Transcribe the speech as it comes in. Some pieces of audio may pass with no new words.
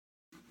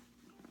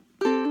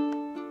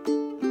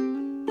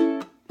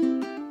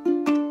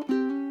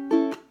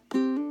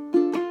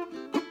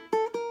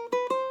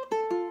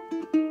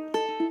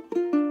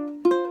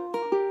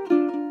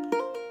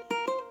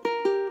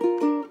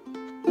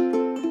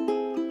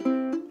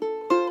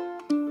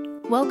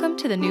Welcome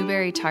to the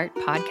Newbery Tart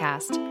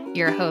Podcast.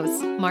 Your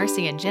hosts,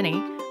 Marcy and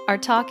Jenny, are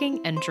talking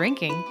and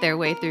drinking their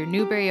way through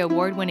Newbery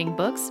Award-winning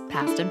books,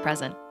 past and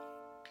present.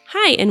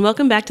 Hi, and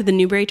welcome back to the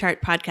Newbery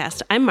Tart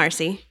Podcast. I'm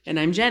Marcy. And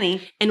I'm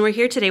Jenny. And we're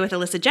here today with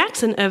Alyssa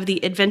Jackson of the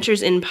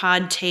Adventures in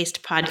Pod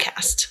Taste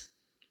podcast.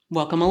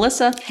 Welcome,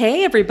 Alyssa.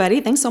 Hey, everybody.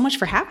 Thanks so much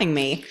for having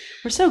me.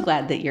 We're so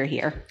glad that you're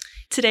here.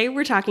 Today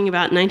we're talking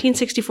about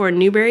 1964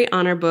 Newbery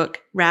Honor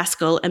book,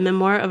 Rascal, a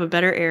Memoir of a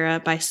Better Era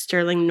by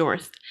Sterling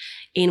North.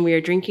 And we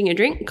are drinking a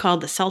drink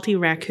called the Salty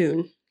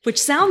Raccoon.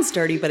 Which sounds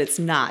dirty, but it's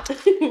not.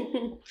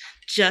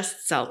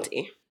 Just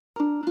salty.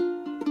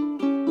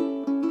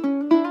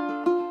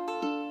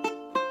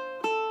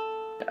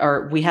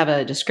 We have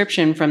a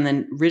description from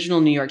the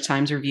original New York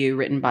Times review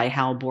written by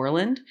Hal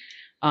Borland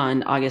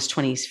on August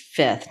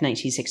 25th,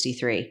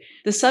 1963.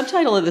 The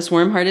subtitle of this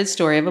warm-hearted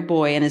story of a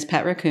boy and his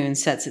pet raccoon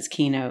sets its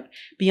keynote.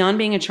 Beyond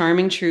being a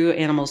charming, true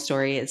animal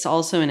story, it's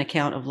also an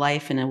account of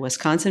life in a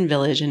Wisconsin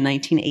village in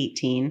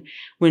 1918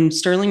 when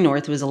Sterling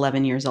North was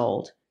 11 years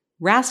old.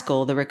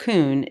 Rascal, the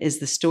raccoon, is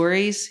the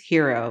story's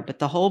hero, but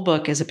the whole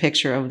book is a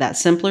picture of that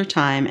simpler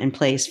time and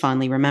place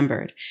fondly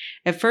remembered.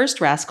 At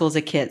first, Rascal is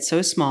a kit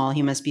so small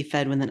he must be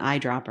fed with an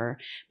eyedropper,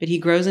 but he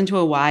grows into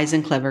a wise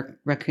and clever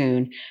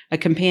raccoon, a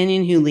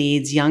companion who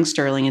leads young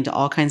Sterling into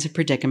all kinds of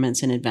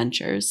predicaments and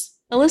adventures.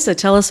 Alyssa,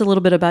 tell us a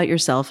little bit about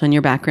yourself and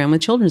your background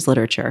with children's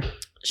literature.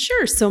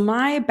 Sure. So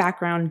my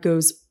background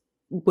goes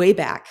way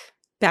back,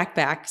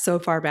 so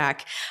far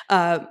back.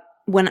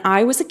 When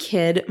I was a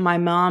kid, my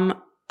mom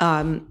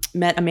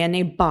met a man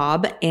named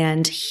Bob,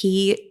 and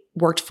he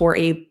worked for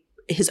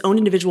his own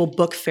individual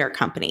book fair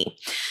company.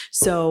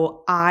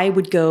 So I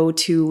would go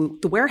to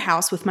the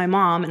warehouse with my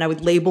mom, and I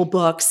would label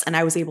books, and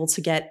I was able to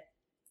get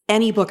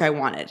any book I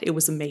wanted. It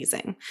was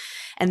amazing.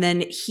 And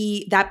then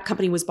that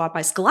company was bought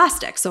by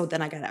Scholastic. So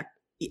then I got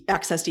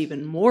access to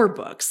even more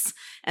books.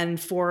 And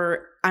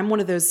I'm one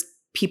of those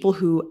people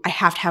who I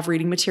have to have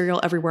reading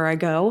material everywhere I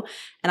go.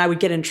 And I would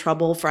get in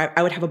trouble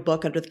I would have a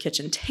book under the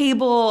kitchen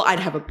table. I'd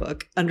have a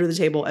book under the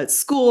table at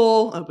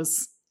school. It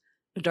was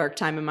a dark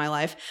time in my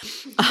life.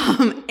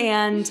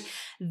 And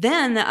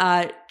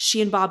then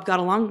she and Bob got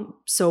along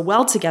so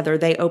well together.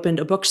 They opened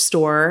a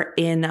bookstore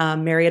in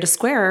Marietta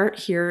Square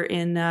here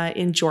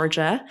in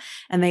Georgia.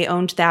 And they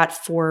owned that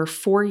for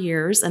 4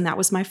 years. And that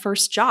was my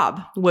first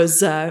job,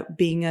 was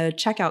being a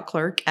checkout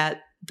clerk at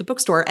the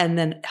bookstore and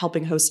then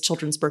helping host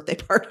children's birthday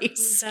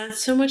parties.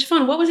 That's so much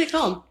fun. What was it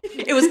called?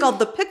 It was called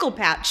the Pickle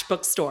Patch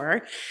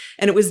Bookstore,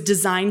 and it was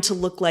designed to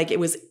look like it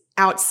was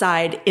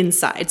outside,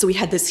 inside. So we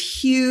had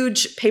this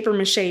huge paper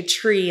mache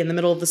tree in the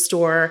middle of the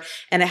store,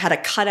 and it had a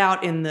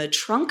cutout in the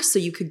trunk so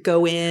you could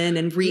go in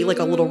and read, like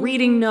a little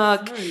reading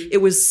nook.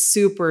 It was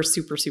super,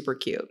 super, super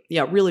cute.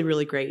 Yeah, really,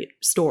 really great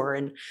store.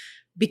 And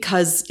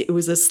because it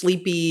was a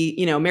sleepy,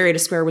 Marietta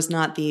Square was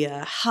not the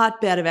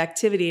hotbed of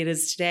activity it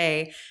is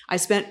today, I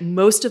spent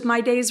most of my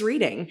days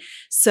reading.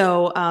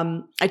 So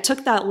I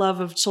took that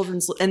love of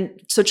children's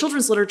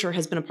literature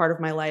has been a part of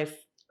my life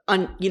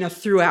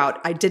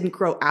throughout. I didn't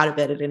grow out of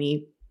it at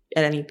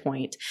any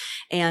point.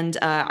 And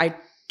I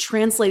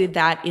translated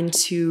that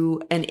into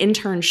an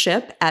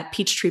internship at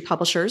Peachtree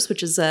Publishers,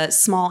 which is a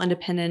small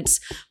independent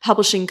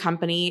publishing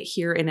company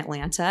here in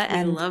Atlanta.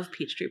 And I love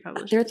Peachtree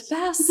Publishers. They're the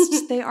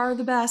best. They are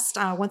the best.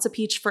 Once a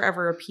peach,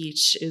 forever a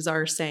peach is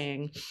our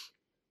saying.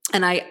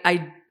 And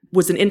I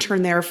was an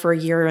intern there for a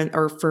year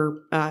or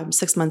for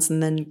 6 months,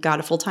 and then got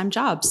a full-time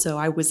job. So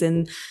I was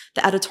in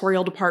the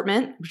editorial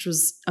department, which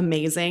was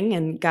amazing,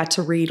 and got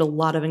to read a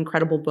lot of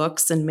incredible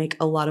books and make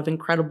a lot of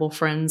incredible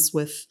friends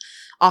with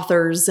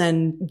authors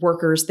and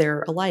workers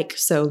there alike.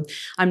 So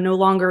I'm no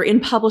longer in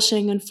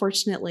publishing,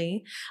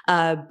 unfortunately,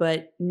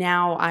 but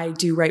now I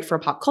do write for a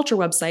pop culture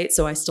website,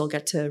 so I still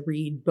get to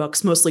read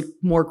books, mostly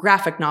more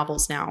graphic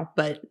novels now,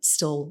 but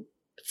still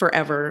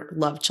forever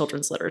love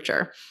children's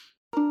literature.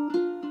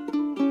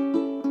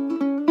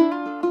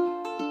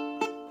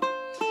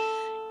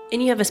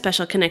 And you have a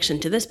special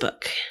connection to this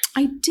book.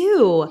 I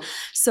do.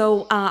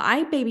 So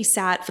I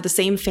babysat for the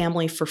same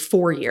family for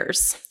 4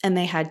 years, and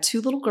they had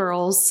 2 little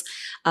girls,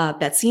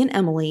 Betsy and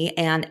Emily,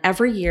 and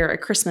every year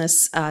at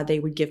Christmas, they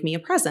would give me a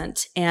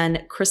present.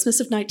 And Christmas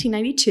of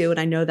 1992, and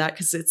I know that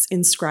because it's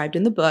inscribed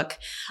in the book,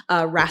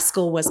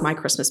 Rascal was my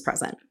Christmas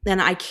present.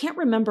 And I can't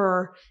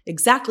remember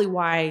exactly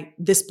why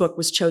this book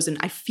was chosen.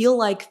 I feel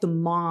like the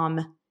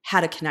mom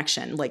had a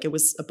connection, like it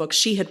was a book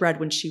she had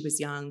read when she was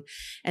young,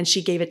 and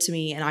she gave it to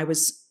me, and I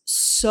was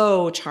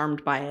so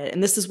charmed by it.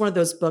 And this is one of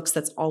those books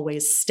that's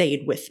always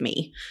stayed with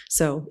me.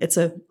 So it's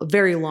a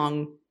very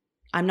long,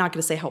 I'm not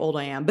going to say how old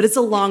I am, but it's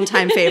a long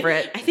time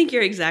favorite. I think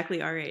you're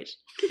exactly our age.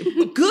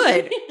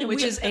 Good.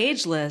 Which is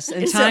ageless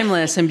and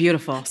timeless and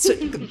beautiful. So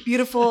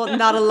beautiful,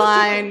 not a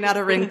line, not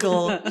a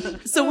wrinkle.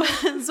 So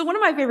one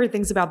of my favorite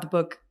things about the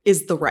book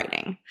is the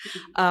writing.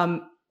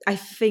 I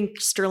think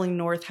Sterling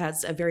North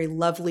has a very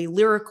lovely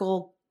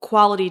lyrical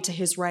quality to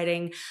his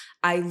writing.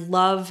 I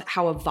love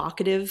how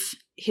evocative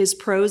his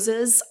prose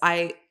is.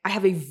 I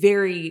have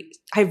very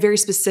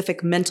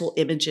specific mental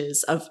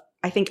images of,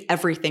 I think,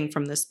 everything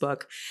from this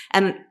book.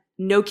 And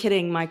no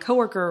kidding, my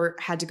coworker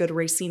had to go to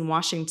Racine,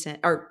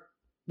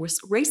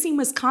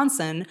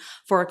 Wisconsin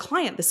for a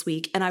client this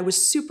week. And I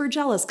was super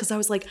jealous because I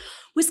was like,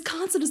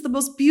 Wisconsin is the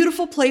most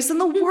beautiful place in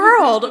the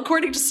world,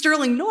 according to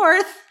Sterling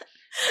North.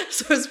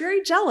 So I was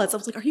very jealous. I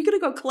was like, are you going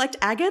to go collect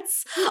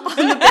agates on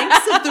the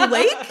banks of the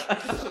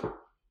lake?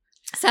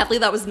 Sadly,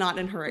 that was not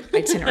in her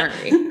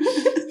itinerary.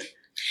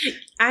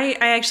 I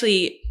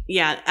actually,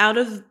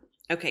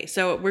 okay,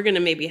 so we're going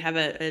to maybe have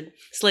a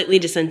slightly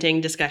dissenting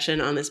discussion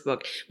on this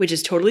book, which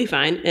is totally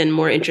fine and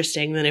more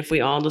interesting than if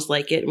we all just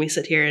like it and we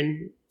sit here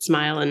and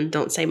smile and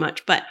don't say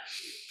much. But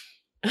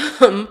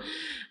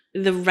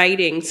the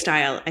writing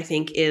style, I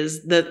think,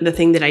 is the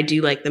thing that I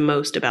do like the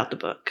most about the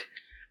book.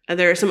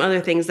 There are some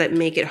other things that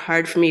make it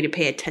hard for me to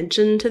pay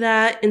attention to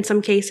that in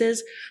some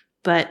cases,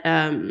 but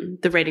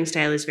the writing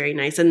style is very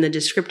nice and the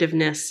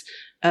descriptiveness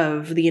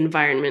of the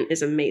environment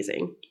is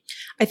amazing.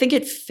 I think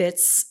it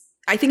fits.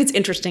 I think it's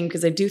interesting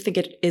because I do think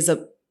it is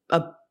a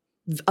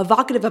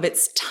evocative of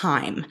its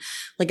time.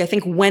 Like, I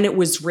think when it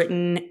was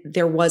written,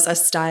 there was a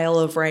style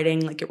of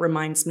writing, like it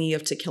reminds me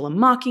of To Kill a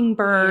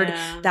Mockingbird.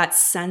 Yeah. That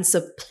sense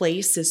of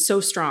place is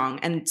so strong.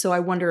 And so I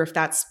wonder if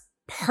that's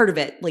part of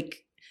it. Like,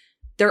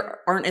 there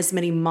aren't as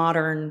many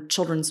modern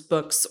children's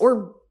books,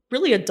 or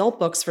really adult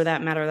books for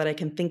that matter, that I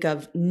can think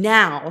of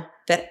now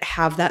that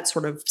have that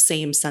sort of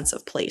same sense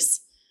of place.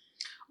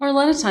 Or a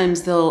lot of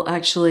times they'll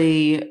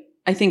actually,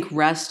 I think,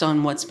 rest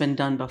on what's been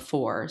done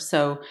before.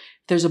 So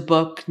if there's a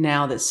book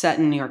now that's set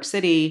in New York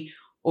City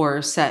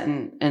or set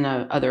in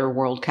a other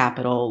world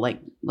capital,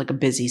 like a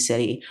busy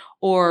city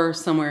or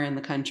somewhere in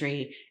the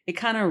country, it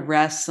kind of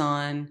rests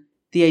on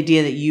the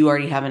idea that you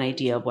already have an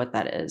idea of what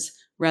that is,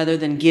 rather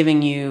than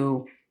giving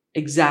you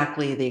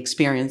exactly the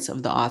experience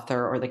of the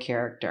author or the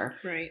character.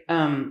 Right.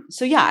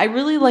 So yeah, I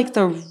really like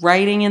the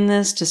writing in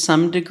this to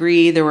some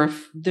degree.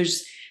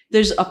 There's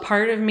a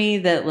part of me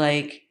that,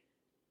 like,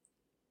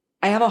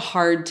 I have a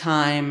hard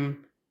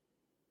time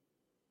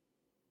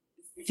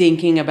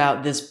thinking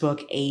about this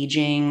book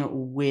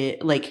aging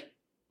with like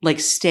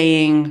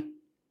staying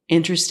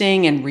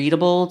interesting and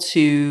readable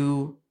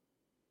to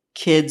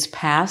kids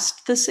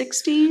past the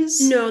 60s.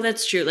 No,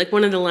 that's true. Like,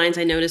 one of the lines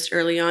I noticed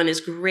early on is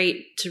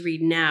great to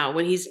read now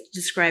when he's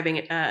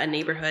describing a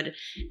neighborhood,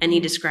 and he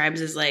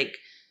describes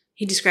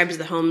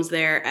the homes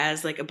there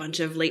as like a bunch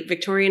of late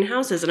Victorian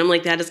houses. And I'm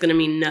like, that is going to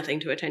mean nothing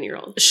to a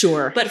 10-year-old.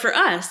 Sure. But for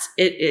us,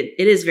 it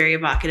is very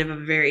evocative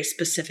of a very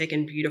specific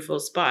and beautiful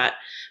spot.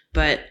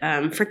 But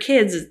for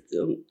kids, it's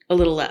a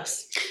little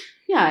less.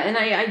 Yeah. And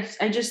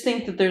I just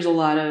think that there's a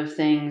lot of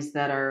things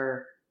that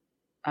are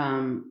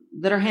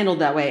handled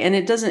that way. And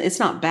it's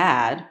not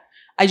bad.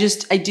 I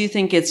do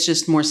think it's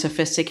just more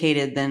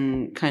sophisticated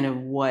than kind of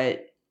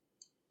what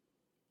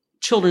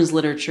children's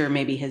literature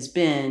maybe has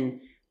been,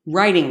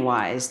 writing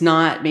wise,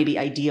 not maybe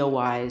idea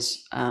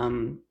wise,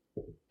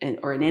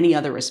 or in any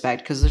other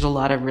respect, because there's a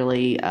lot of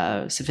really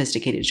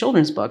sophisticated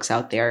children's books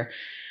out there.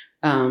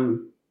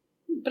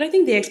 But I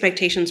think the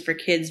expectations for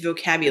kids'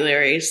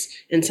 vocabularies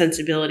and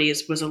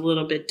sensibilities was a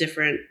little bit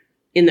different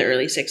in the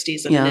early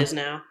 60s than it is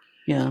now.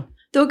 Yeah.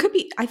 Though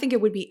I think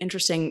it would be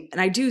interesting, and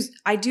I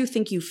do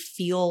think you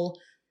feel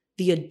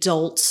the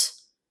adult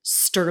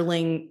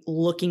Sterling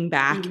looking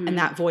back and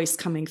that voice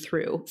coming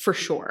through for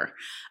sure.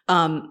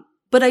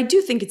 But I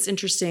do think it's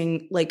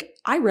interesting. Like,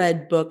 I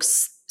read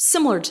books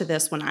similar to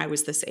this when I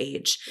was this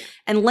age,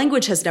 and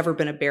language has never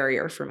been a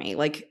barrier for me.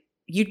 Like,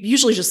 you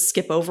usually just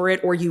skip over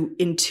it, or you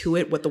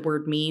intuit what the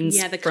word means.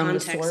 Yeah, the from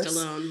context the source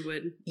alone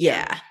would.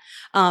 Yeah.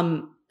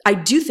 I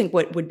do think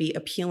what would be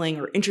appealing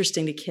or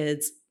interesting to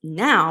kids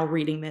now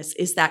reading this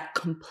is that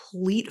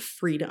complete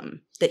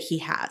freedom that he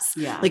has.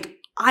 Yeah. Like,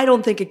 I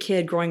don't think a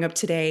kid growing up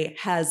today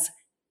has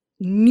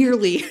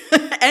nearly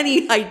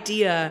any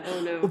idea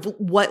of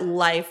what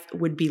life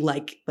would be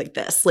like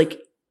this. Like,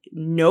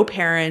 no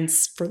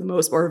parents for the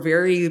most, or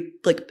very,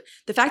 like,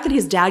 the fact that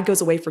his dad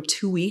goes away for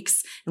 2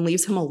 weeks and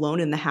leaves him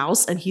alone in the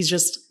house, and he's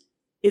just,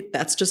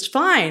 that's just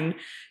fine.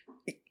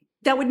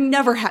 That would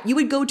never happen. You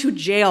would go to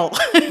jail.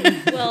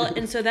 Well,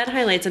 and so that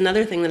highlights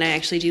another thing that I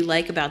actually do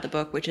like about the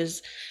book, which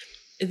is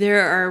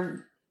there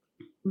are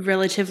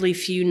relatively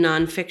few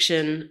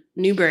nonfiction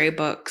Newbery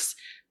books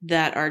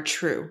that are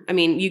true. I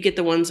mean, you get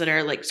the ones that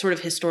are like sort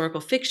of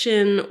historical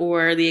fiction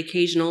or the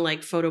occasional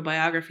like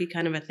photobiography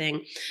kind of a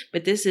thing.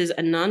 But this is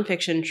a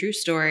nonfiction true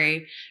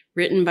story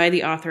written by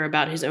the author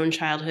about his own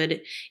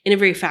childhood in a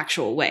very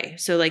factual way.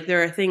 So like,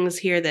 there are things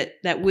here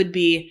that would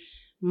be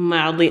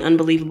mildly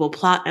unbelievable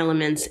plot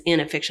elements in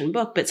a fiction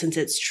book, but since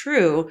it's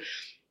true,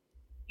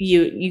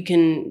 you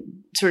can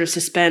sort of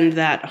suspend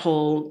that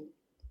whole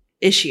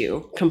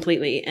issue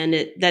completely.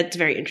 And that's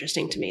very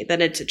interesting to me,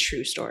 that it's a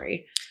true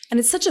story. And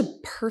it's such a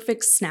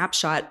perfect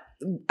snapshot.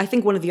 I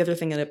think one of the other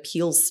things that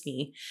appeals to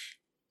me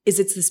is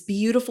it's this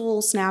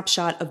beautiful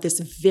snapshot of this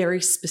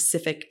very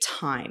specific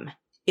time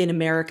in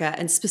America,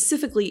 and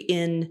specifically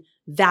in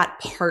that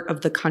part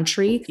of the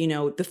country. You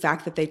know, the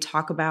fact that they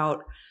talk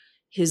about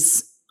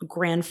his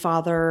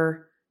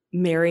grandfather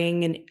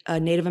marrying a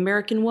Native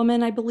American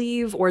woman, I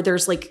believe, or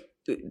there's like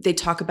they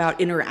talk about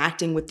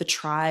interacting with the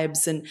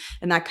tribes and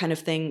that kind of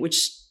thing,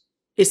 which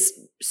is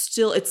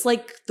still, it's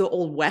like the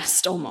Old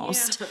West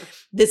almost. Yeah.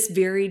 This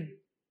very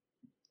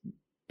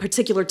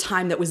particular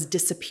time that was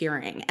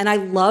disappearing. And I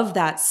love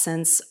that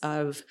sense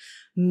of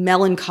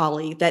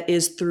melancholy that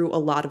is through a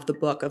lot of the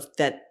book, of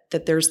that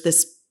there's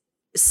this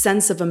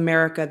sense of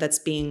America that's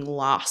being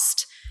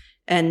lost.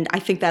 And I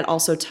think that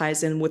also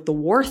ties in with the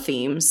war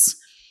themes,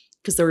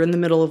 because they're in the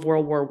middle of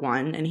World War I,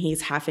 and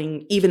he's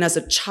having, even as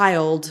a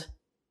child,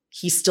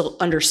 he still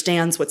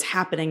understands what's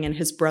happening, and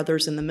his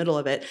brother's in the middle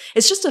of it.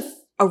 It's just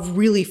a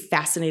really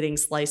fascinating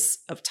slice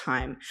of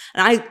time.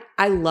 And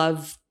I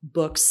love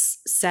books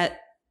set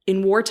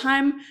in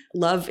wartime.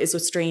 Love is a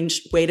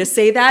strange way to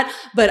say that,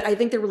 but I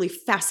think they're really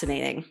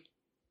fascinating,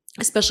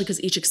 especially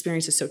because each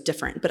experience is so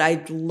different. But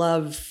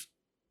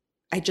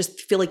I just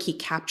feel like he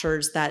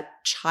captures that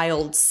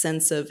child's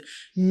sense of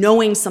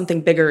knowing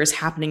something bigger is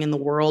happening in the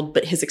world,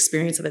 but his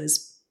experience of it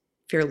is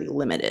fairly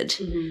limited.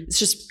 Mm-hmm. It's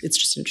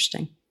just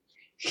interesting.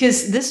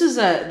 Because this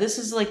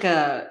is like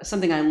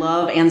something I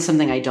love and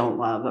something I don't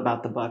love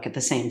about the book at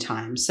the same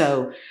time.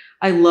 So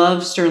I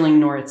love Sterling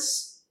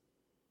North's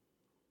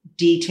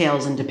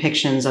details and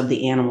depictions of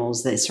the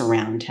animals that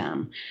surround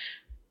him,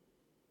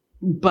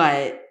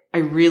 but I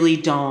really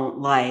don't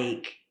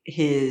like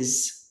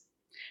his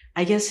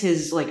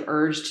like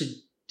urge to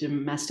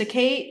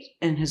domesticate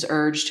and his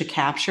urge to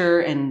capture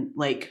and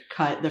like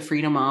cut the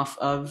freedom off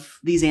of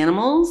these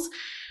animals.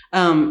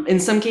 In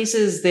some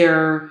cases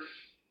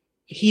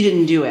he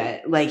didn't do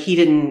it. Like he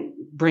didn't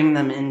bring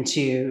them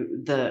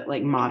into the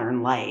like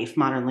modern like,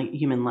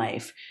 human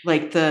life,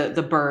 like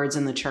the birds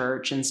in the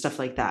church and stuff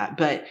like that.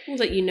 But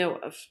that you know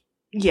of.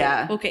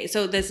 Yeah. Okay,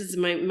 so this is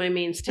my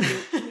main sticking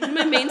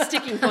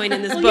point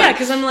in this book. Yeah,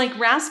 because I'm like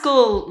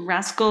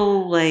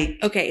Rascal, like.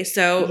 Okay,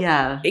 so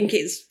yeah. In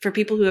case for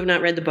people who have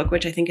not read the book,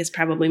 which I think is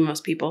probably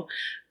most people,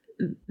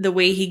 the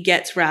way he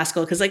gets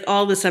Rascal, because like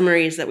all the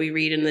summaries that we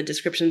read and the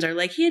descriptions are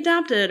like he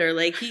adopted or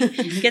like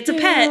he gets a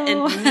pet, and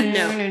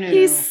no,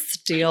 he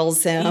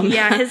steals him.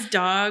 Yeah, his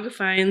dog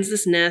finds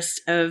this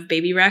nest of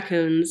baby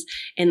raccoons,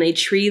 and they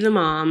tree the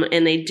mom,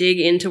 and they dig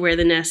into where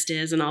the nest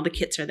is, and all the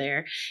kits are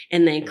there,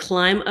 and they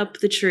climb up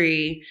the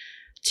tree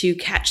to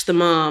catch the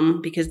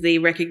mom because they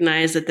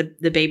recognize that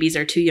the babies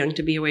are too young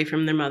to be away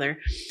from their mother,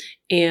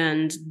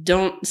 and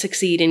don't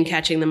succeed in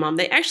catching the mom.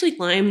 They actually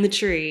climb the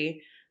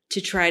tree to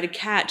try to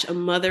catch a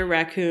mother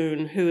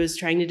raccoon who is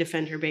trying to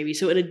defend her baby.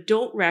 So an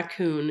adult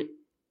raccoon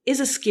is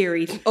a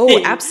scary thing.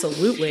 Oh,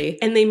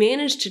 absolutely. And they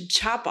manage to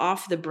chop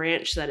off the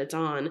branch that it's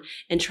on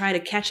and try to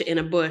catch it in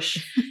a bush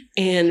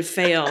and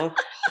fail.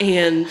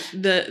 And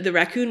the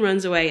raccoon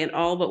runs away, and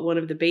all but one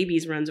of the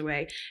babies runs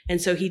away. And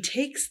so he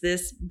takes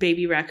this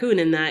baby raccoon,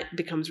 and that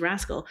becomes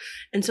Rascal.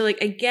 And so like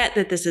I get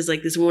that this is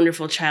like this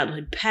wonderful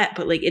childhood pet,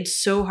 but like it's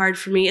so hard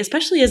for me,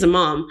 especially as a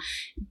mom,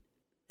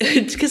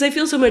 because I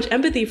feel so much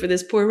empathy for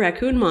this poor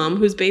raccoon mom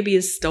whose baby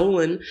is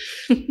stolen.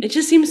 It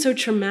just seems so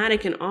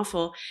traumatic and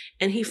awful.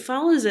 And he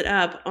follows it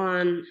up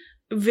on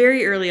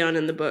very early on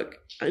in the book.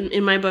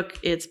 In my book,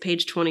 it's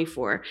page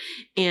 24.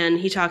 And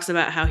he talks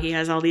about how he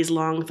has all these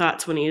long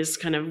thoughts when he's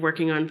kind of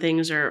working on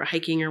things or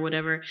hiking or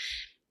whatever.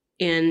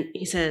 And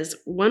he says,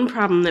 one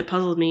problem that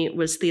puzzled me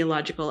was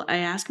theological. I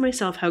asked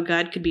myself how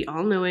God could be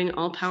all-knowing,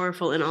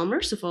 all-powerful, and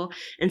all-merciful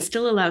and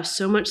still allow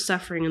so much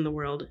suffering in the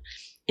world.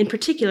 In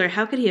particular,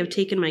 how could he have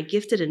taken my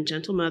gifted and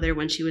gentle mother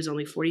when she was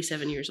only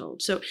 47 years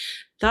old? So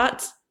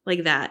thoughts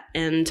like that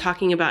and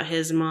talking about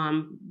his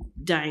mom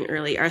dying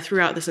early are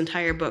throughout this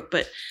entire book.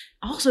 But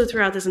also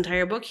throughout this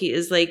entire book, he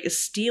is like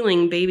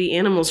stealing baby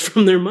animals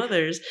from their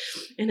mothers.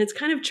 And it's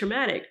kind of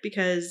traumatic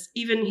because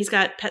even he's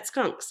got pet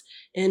skunks.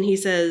 And he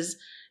says,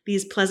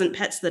 these pleasant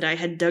pets that I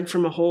had dug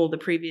from a hole the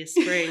previous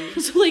spring.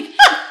 So like,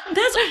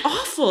 that's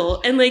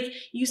awful. And like,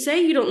 you say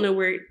you don't know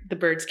where the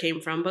birds came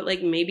from, but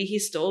like maybe he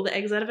stole the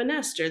eggs out of a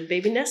nest or the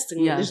baby nest,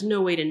 and there's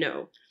no way to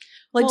know.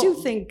 Well, I do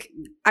think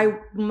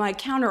my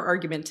counter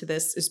argument to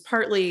this is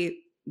partly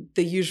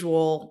the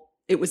usual,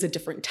 it was a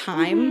different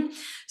time. Mm-hmm.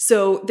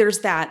 So there's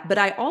that. But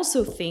I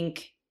also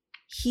think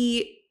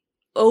he,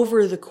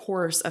 over the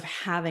course of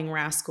having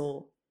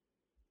Rascal,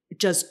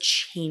 does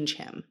change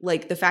him.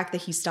 Like the fact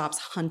that he stops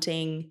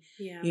hunting,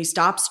 he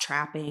stops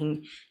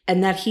trapping,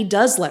 and that he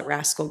does let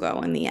Rascal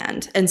go in the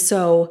end. And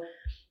so,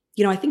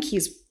 I think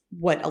he's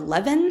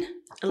 11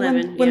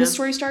 when the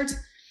story starts.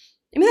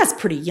 I mean, that's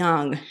pretty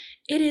young.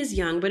 It is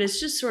young, but it's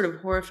just sort of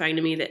horrifying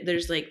to me that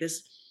there's like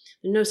this,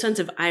 no sense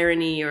of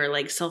irony or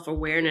like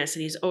self-awareness.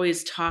 And he's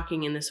always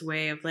talking in this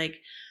way of like,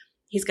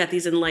 he's got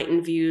these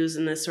enlightened views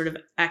and this sort of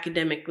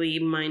academically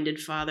minded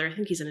father. I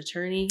think he's an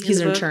attorney. He's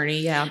an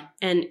attorney, yeah.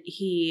 And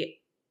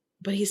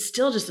but he's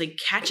still just like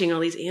catching all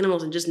these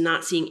animals and just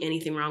not seeing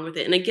anything wrong with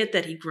it. And I get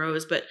that he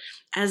grows, but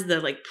as the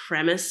like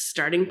premise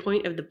starting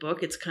point of the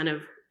book, it's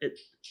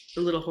a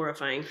little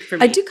horrifying for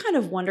me. I do kind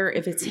of wonder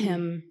if it's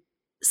him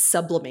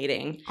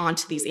sublimating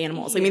onto these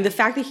animals. Yeah. I mean, the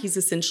fact that he's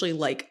essentially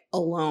like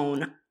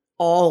alone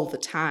all the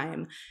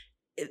time,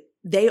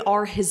 they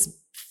are his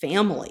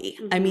family.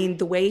 I mean,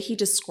 the way he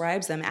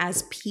describes them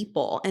as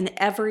people, and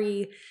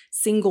every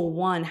single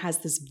one has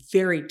this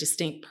very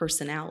distinct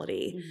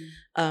personality.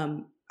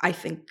 I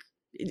think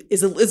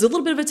is a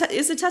little bit of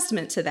is a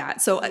testament to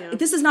that. So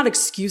this is not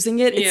excusing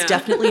it. It's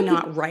definitely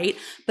not right.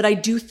 But I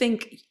do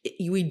think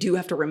we do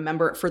have to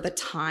remember it for the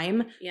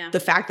time. Yeah. The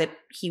fact that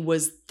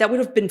that would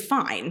have been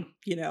fine.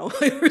 You know,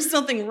 there was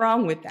nothing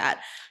wrong with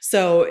that.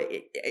 So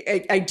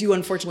I do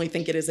unfortunately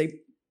think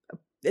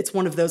it's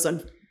one of those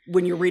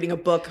when you're reading a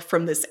book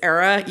from this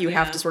era, you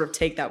have to sort of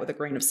take that with a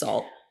grain of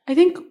salt. I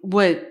think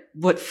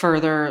what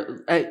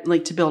further,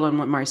 like to build on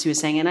what Marcy was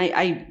saying, and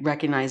I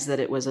recognize that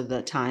it was of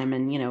the time,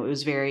 and, it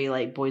was very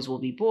like, boys will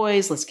be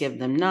boys, let's give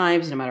them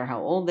knives, no matter how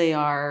old they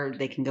are,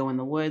 they can go in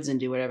the woods and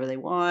do whatever they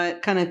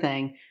want, kind of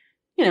thing,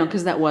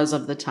 because that was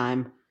of the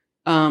time.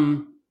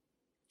 I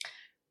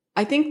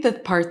think the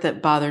part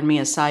that bothered me,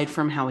 aside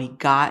from how he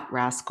got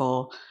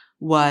Rascal,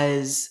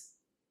 was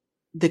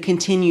the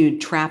continued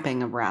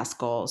trapping of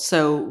Rascal.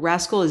 So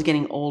Rascal is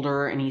getting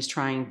older, and he's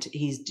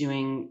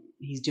doing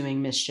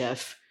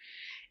mischief,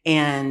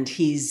 and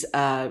he's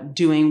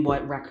doing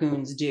what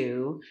raccoons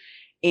do.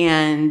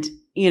 And,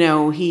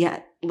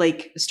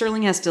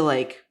 Sterling has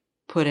to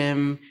put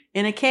him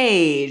in a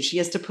cage. He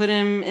has to put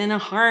him in a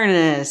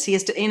harness. He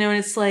has to, and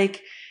it's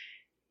like,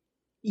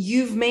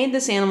 you've made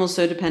this animal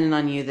so dependent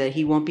on you that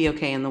he won't be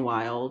okay in the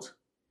wild.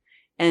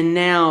 And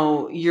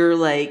now you're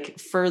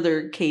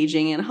further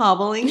caging and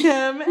hobbling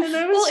him.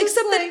 And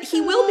except that he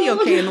will be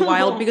okay in the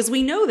wild, because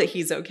we know that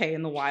he's okay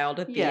in the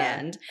wild at the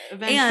end.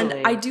 Eventually.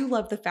 And I do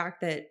love the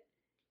fact that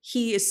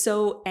he is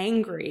so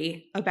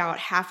angry about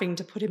having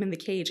to put him in the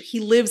cage. He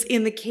lives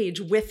in the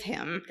cage with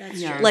him.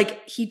 That's true.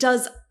 He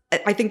does.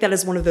 I think that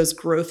is one of those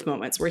growth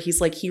moments where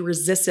he's he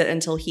resists it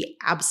until he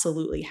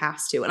absolutely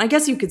has to. And I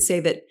guess you could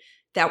say that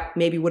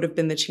maybe would have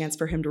been the chance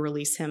for him to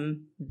release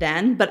him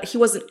then, but he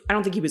wasn't. I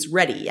don't think he was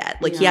ready yet.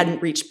 He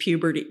hadn't reached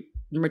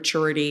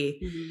maturity.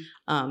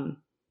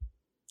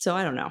 So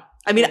I don't know.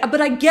 I mean, but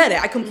I get it.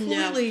 I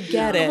completely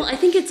get it. Well, I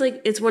think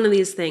it's one of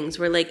these things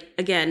where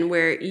again,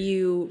 where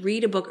you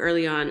read a book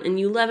early on and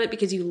you love it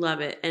because you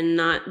love it and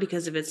not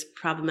because of its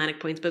problematic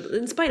points, but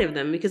in spite of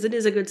them, because it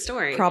is a good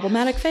story.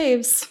 Problematic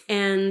faves.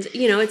 And,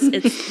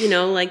 it's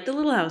like the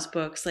Little House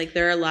books,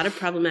 there are a lot of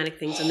problematic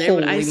things in there,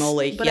 Holy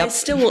moly. I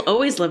still will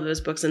always love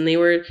those books. And they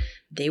were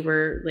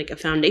a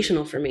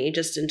foundational for me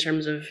just in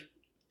terms of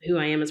who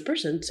I am as a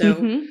person.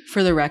 So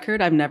for the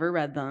record, I've never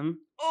read them.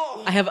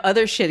 I have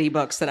other shitty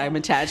books that I'm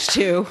attached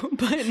to,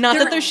 but not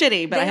that they're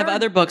shitty, but I have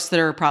other books that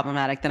are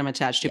problematic that I'm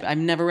attached to. But I've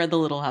never read The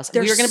Little House. We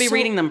are going to be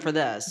reading them for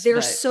this.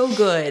 They're so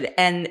good.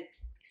 And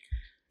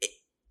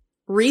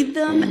read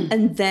them.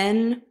 And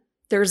then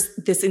there's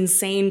this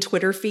insane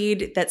Twitter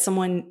feed that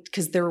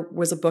because there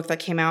was a book that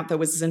came out that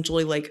was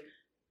essentially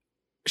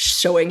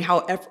showing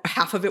how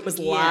half of it was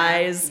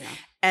lies. Yeah.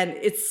 And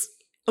it's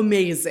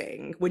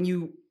amazing when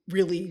you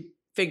really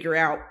figure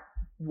out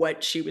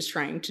what she was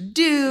trying to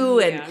do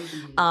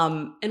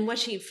and what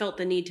she felt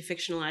the need to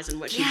fictionalize and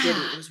what she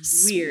didn't. It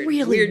was weird.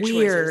 Really weird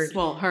choices.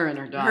 Well, her and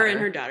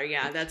her daughter.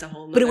 Yeah, that's a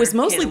whole nother But it was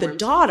mostly the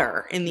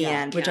daughter in the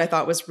end, which yeah. I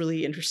thought was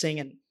really interesting.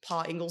 And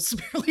Pa Ingalls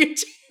is really a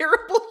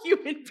terrible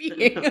human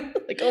being.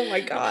 Oh my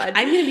God.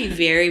 I'm going to be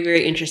very,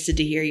 very interested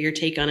to hear your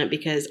take on it,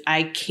 because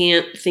I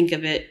can't think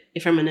of it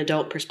from an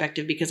adult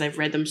perspective, because I've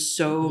read them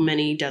so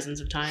many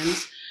dozens of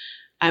times.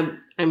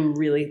 I'm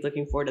really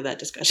looking forward to that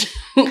discussion.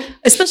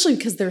 Especially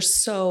because they're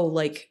so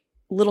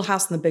Little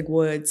House in the Big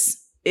Woods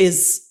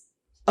is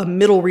a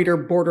middle reader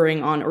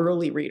bordering on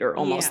early reader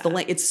almost.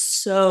 Yeah. It's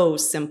so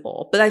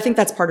simple, but I think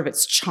that's part of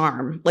its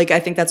charm. I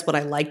think that's what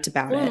I liked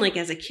about it. And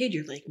as a kid,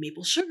 you're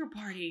maple sugar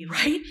party,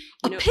 right?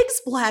 A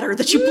pig's bladder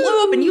that you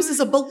blow up and use as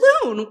a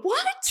balloon.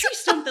 What? Tree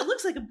stump that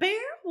looks like a bear?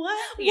 What?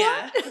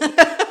 Yeah.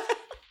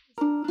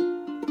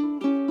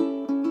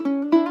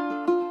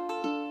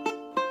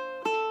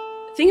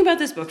 Thing about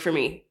this book for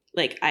me,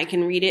 I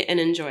can read it and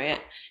enjoy it,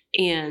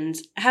 and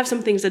have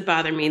some things that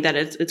bother me that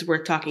it's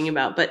worth talking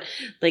about. But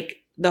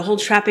the whole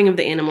trapping of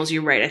the animals,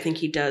 you're right. I think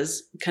he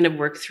does kind of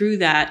work through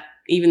that,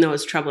 even though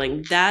it's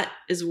troubling. That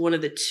is one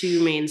of the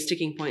two main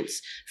sticking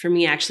points for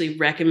me actually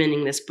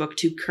recommending this book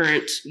to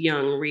current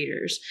young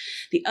readers.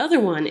 The other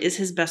one is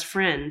his best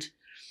friend,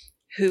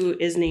 who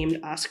is named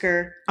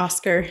Oscar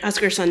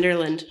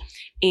Sunderland.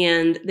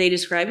 And they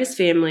describe his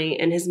family,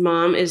 and his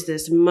mom is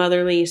this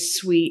motherly,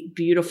 sweet,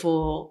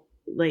 beautiful,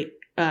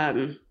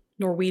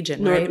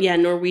 Norwegian, right? Yeah,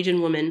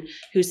 Norwegian woman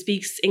who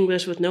speaks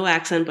English with no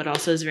accent, but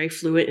also is very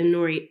fluent in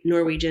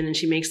Norwegian. And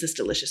she makes this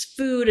delicious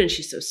food, and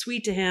she's so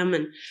sweet to him.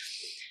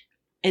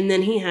 And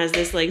then he has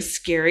this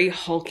scary,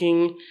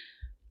 hulking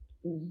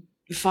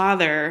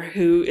father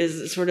who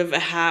is sort of a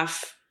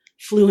half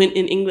fluent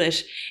in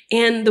English.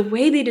 And the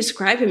way they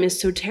describe him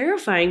is so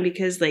terrifying,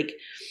 because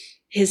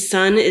his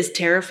son is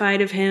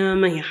terrified of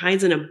him. He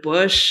hides in a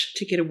bush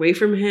to get away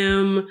from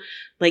him.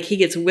 He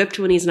gets whipped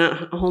when he's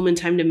not home in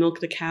time to milk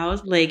the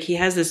cows. He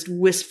has this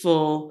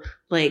wistful,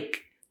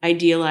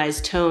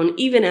 idealized tone,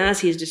 even as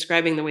he's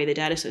describing the way the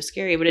dad is so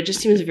scary, but it just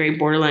seems very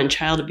borderline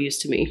child abuse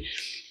to me.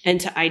 And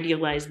to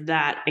idealize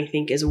that, I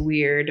think, is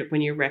weird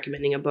when you're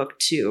recommending a book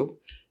to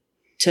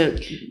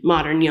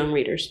modern young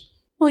readers.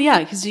 Well, yeah,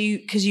 because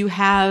you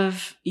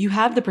have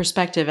the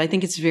perspective. I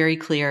think it's very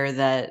clear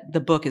that the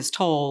book is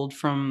told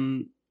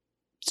from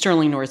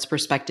Sterling North's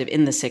perspective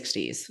in the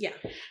 60s. Yeah.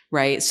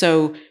 Right.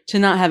 So to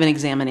not have an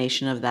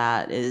examination of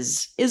that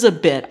is a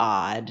bit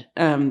odd.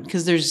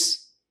 Because there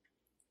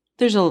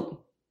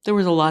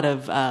was a lot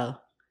of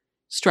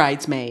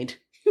strides made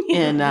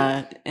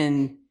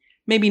in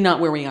maybe not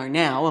where we are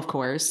now, of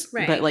course,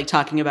 right. But like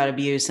talking about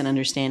abuse and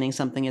understanding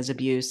something as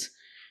abuse.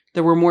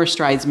 There were more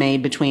strides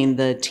made between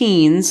the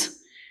teens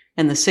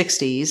and the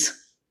 60s.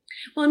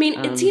 Well,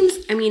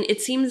 it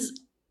seems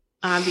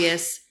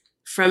obvious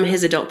from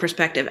his adult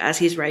perspective as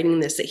he's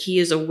writing this that he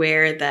is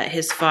aware that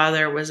his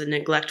father was a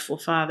neglectful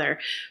father,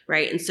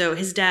 right? And so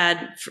his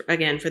dad,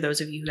 again, for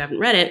those of you who haven't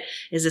read it,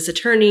 is this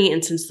attorney.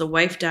 And since the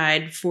wife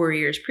died 4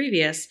 years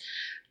previous,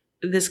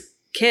 this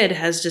kid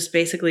has just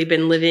basically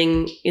been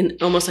living in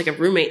almost like a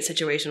roommate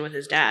situation with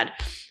his dad.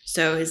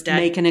 So his dad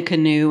making a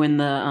canoe in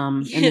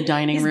the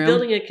dining room.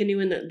 Building a canoe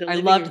in the I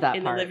loved that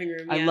in part. The living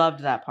room. Yeah. I loved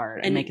that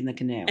part. And making the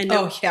canoe. And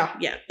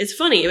yeah. It's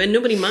funny, and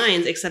nobody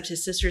minds except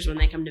his sisters when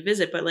they come to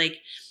visit. But like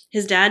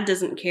his dad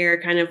doesn't care,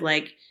 kind of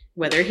like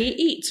whether he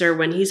eats or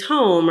when he's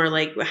home or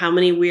like how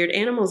many weird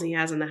animals he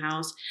has in the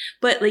house.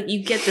 But like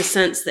you get the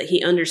sense that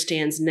he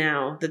understands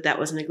now that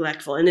was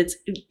neglectful, and it's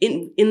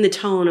in the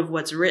tone of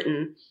what's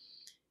written.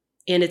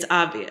 And it's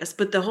obvious,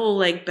 but the whole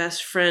like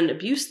best friend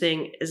abuse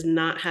thing is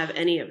not have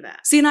any of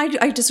that. See, and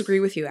I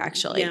disagree with you,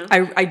 actually. Yeah.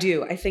 I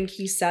do. I think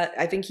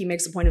he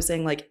makes a point of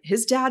saying like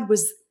his dad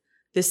was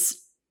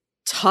this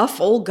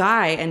tough old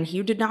guy and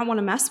he did not want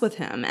to mess with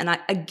him. And I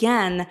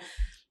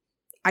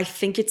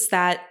think it's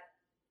that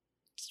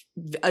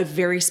a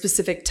very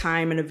specific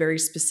time and a very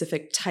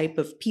specific type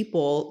of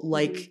people,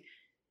 like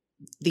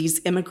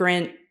these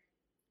immigrant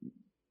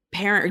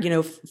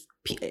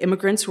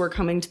immigrants who are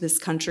coming to this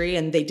country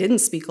and they didn't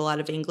speak a lot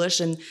of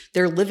English and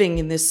they're living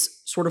in this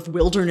sort of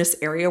wilderness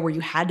area where you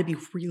had to be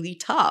really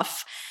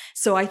tough.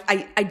 So I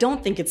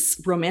don't think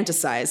it's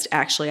romanticized,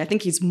 actually. I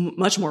think he's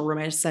much more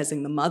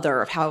romanticizing the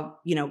mother of how,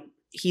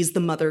 he's the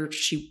mother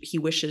he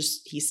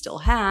wishes he still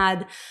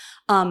had.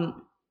 And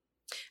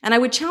I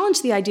would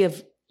challenge the idea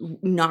of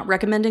not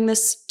recommending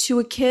this to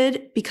a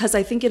kid because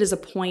I think it is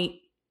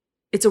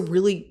it's a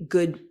really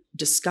good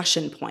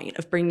discussion point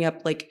of bringing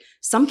up like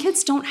some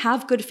kids don't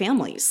have good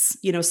families.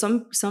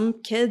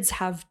 Some kids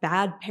have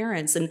bad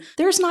parents and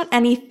there's not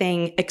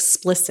anything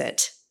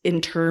explicit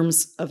in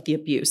terms of the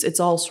abuse.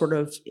 It's all sort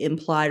of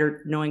implied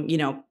or knowing,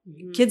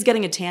 kids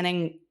getting a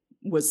tanning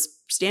was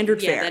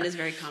standard fare. Yeah, that is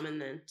very common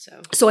then.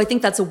 So I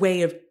think that's a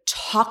way of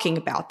talking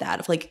about that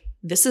of like,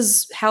 this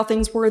is how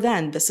things were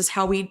then. This is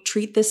how we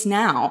treat this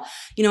now.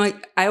 I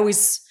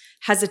always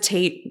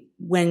hesitate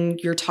when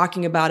you're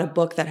talking about a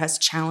book that has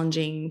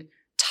challenging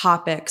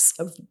topics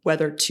of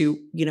whether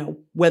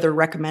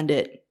recommend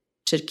it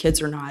to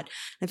kids or not.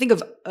 I think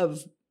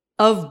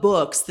of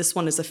books, this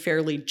one is a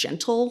fairly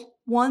gentle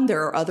one.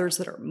 There are others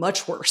that are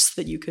much worse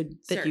that you could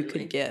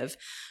give.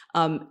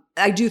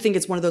 I do think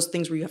it's one of those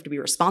things where you have to be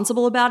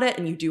responsible about it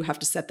and you do have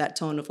to set that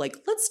tone of like,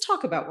 let's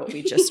talk about what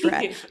we just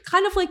read.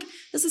 Kind of like,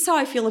 this is how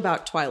I feel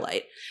about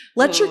Twilight.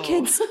 Let your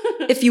kids,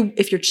 if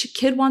your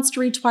kid wants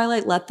to read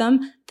Twilight, let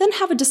them, then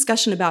have a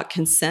discussion about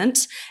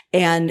consent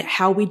and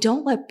how we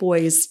don't let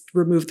boys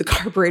remove the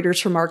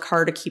carburetors from our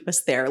car to keep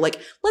us there.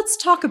 Like, let's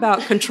talk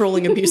about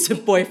controlling abusive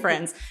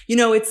boyfriends.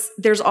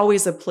 There's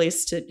always a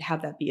place to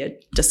have that be a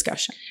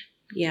discussion.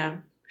 Yeah.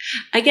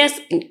 I guess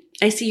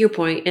I see your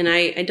point, and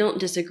I don't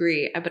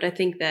disagree, but I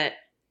think that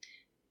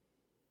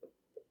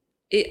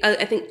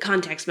I think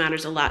context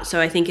matters a lot. So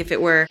I think if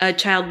it were a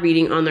child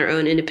reading on their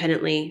own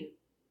independently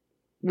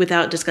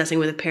without discussing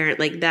with a parent,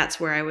 like that's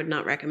where I would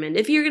not recommend.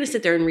 If you're going to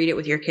sit there and read it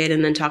with your kid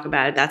and then talk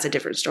about it, that's a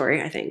different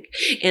story, I think.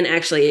 And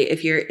actually,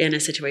 if you're in a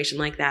situation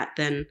like that,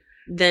 then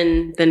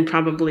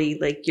probably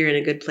like you're in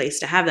a good place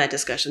to have that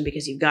discussion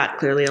because you've got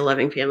clearly a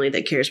loving family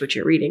that cares what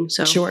you're reading.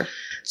 So sure.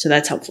 So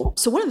that's helpful.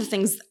 So one of the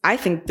things I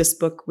think this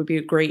book would be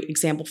a great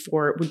example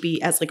for would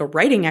be as like a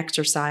writing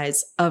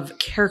exercise of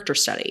character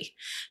study,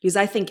 because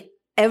I think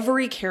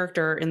every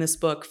character in this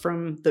book,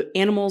 from the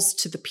animals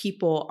to the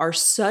people, are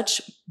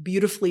such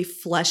beautifully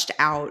fleshed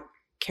out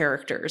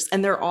characters,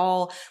 and they're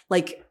all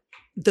like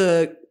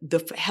the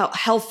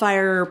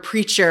hellfire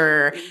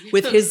preacher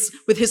with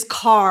his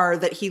car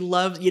that he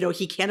loves,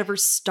 he can't ever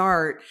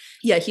start.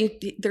 Yeah,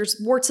 there's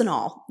warts and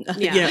all.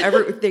 Yeah.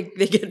 They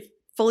get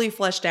fully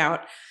fleshed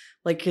out.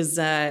 Like his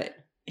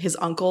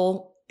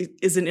uncle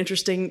is an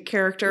interesting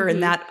character,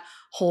 and that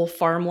whole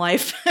farm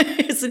life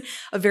is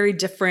a very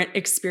different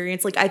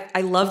experience. Like I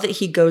love that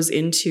he goes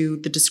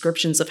into the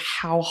descriptions of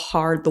how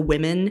hard the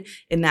women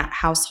in that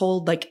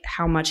household, like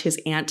how much his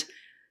aunt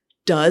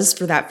does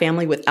for that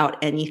family without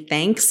any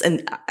thanks.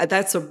 And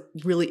that's a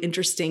really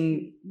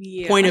interesting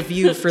point of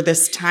view for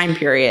this time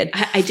period.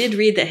 I did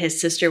read that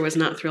his sister was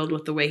not thrilled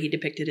with the way he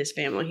depicted his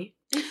family.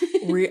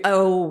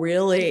 Oh,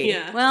 really?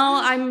 Yeah.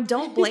 Well,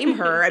 don't blame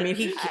her. I mean,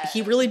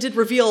 he really did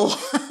reveal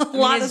a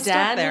lot his of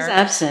dad stuff there. is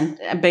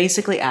absent,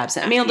 basically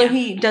absent. I mean, although Yeah.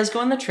 he does go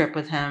on the trip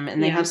with him,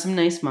 and they Yeah. have some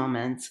nice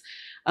moments.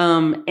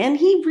 And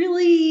he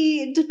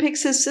really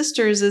depicts his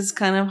sisters as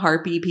kind of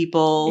harpy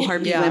people,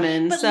 harpy Yeah.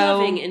 women. But so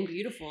loving and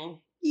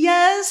beautiful.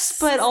 yes,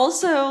 but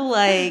also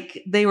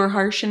like they were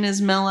harsh and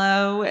as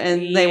mellow,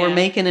 and they were Yeah.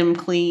 making him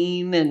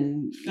clean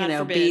and God be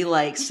forbid.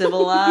 like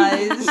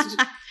civilized.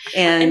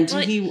 And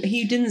like-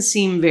 he didn't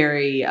seem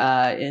very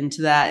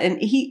into that, and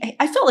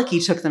I felt like he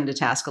took them to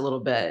task a little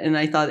bit, and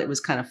I thought it was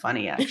kind of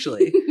funny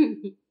actually.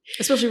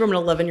 Especially from an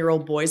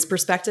 11-year-old boy's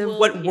perspective. Well,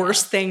 what yeah.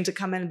 worse thing to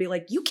come in and be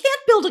like, you can't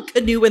build a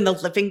canoe in the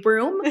living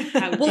room?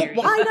 How Well, dare you.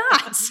 why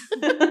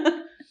not?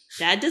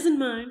 Dad doesn't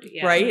mind.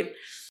 Yeah. Right?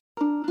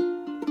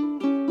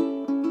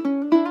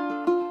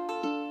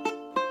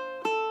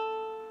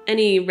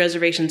 Any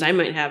reservations I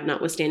might have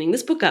notwithstanding,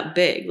 this book got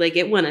big. Like,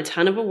 it won a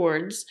ton of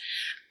awards.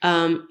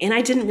 And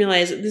I didn't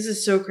realize this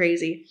is so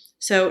crazy.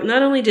 So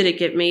not only did it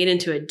get made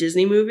into a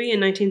Disney movie in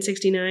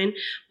 1969,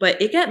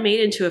 but it got made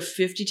into a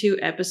 52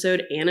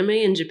 episode anime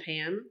in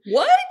Japan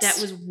What? that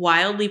was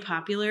wildly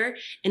popular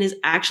and is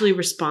actually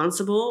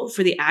responsible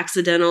for the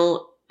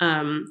accidental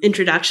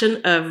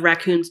introduction of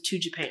raccoons to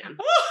Japan.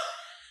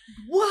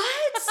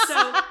 What? So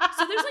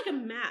there's like a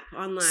map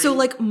online. So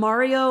like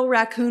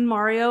Raccoon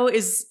Mario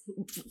is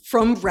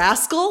from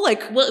Rascal?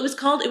 Like, Well, it was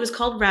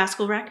called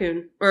Rascal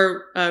Raccoon,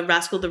 or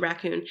Rascal the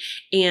Raccoon,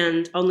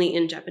 and only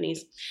in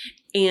Japanese.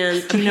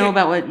 And Do you know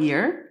about what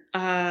year?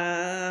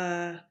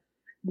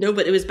 No,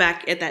 but it was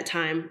back at that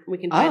time. We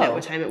can find out Oh.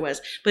 what time it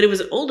was. But it was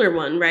an older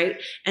one, right?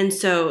 And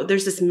so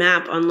there's this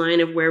map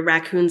online of where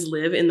raccoons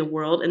live in the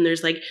world, and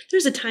there's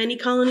a tiny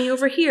colony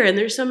over here, and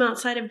there's some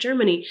outside of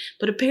Germany.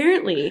 But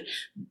apparently,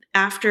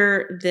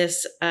 after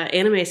this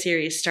anime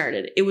series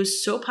started, it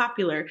was so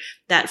popular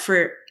that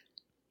for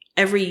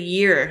every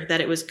year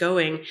that it was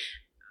going,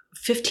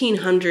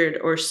 1,500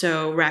 or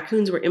so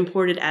raccoons were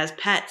imported as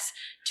pets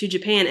to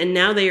Japan, and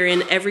now they are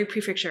in every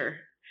prefecture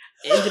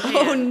in Japan.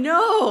 oh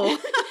no.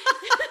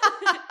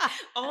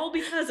 All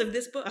because of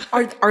this book.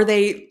 Are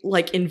they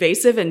like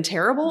invasive and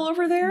terrible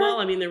over there? Well,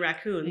 I mean, they're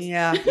raccoons.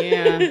 yeah.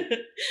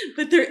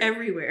 But they're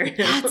everywhere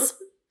now. That's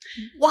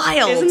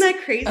wild. Isn't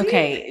that crazy?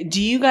 Okay,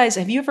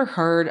 have you ever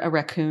heard a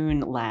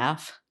raccoon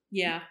laugh?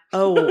 Yeah.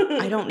 Oh,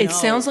 I don't know. It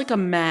sounds like a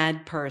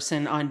mad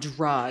person on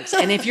drugs.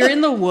 And if you're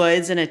in the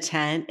woods in a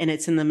tent and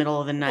it's in the middle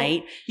of the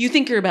night, you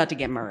think you're about to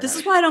get murdered. This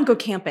is why I don't go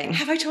camping.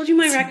 Have I told you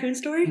my raccoon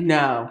story?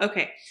 No.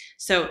 Okay.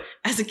 So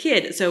as a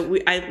kid,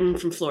 I'm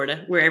from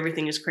Florida, where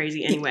everything is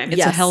crazy anyway. It's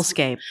Yes. a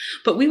hellscape.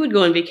 But we would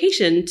go on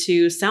vacation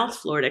to South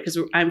Florida because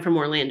I'm from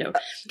Orlando.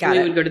 Got we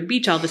it. would go to the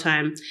beach all the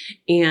time.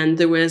 And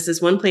there was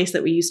this one place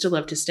that we used to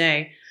love to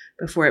stay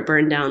before it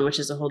burned down, which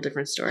is a whole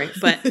different story.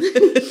 But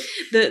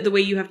the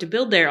way you have to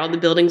build there, all the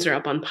buildings are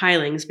up on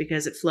pilings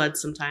because it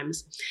floods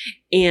sometimes.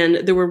 And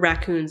there were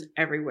raccoons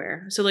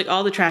everywhere. So like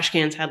all the trash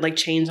cans had like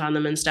chains on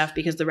them and stuff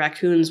because the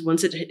raccoons,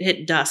 once it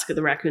hit dusk,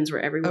 the raccoons were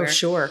everywhere. Oh,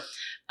 sure.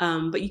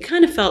 But you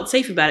kind of felt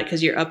safe about it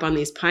because you're up on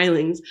these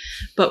pilings.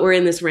 But we're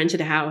in this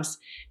rented house.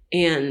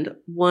 And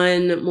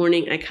one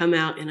morning I come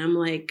out and I'm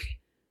like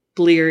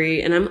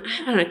bleary. And I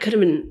don't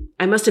know,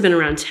 I must have been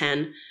around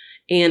 10.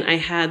 And I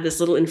had this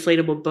little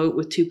inflatable boat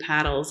with 2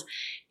 paddles.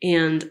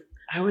 And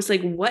I was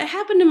like, what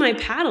happened to my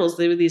paddles?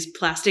 They were these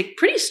plastic,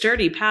 pretty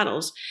sturdy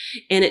paddles.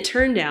 And it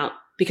turned out,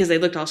 because they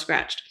looked all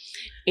scratched,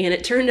 and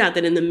it turned out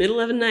that in the middle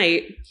of the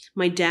night,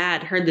 my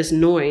dad heard this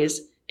noise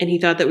and he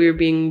thought that we were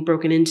being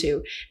broken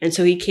into. And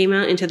so he came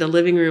out into the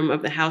living room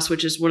of the house,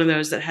 which is one of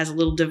those that has a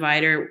little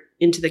divider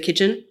into the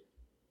kitchen.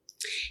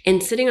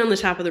 And sitting on the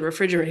top of the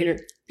refrigerator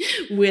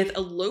with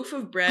a loaf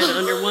of bread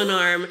under one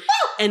arm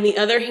and the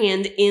other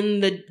hand in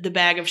the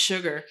bag of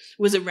sugar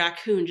was a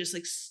raccoon just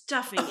like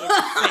stuffing its face.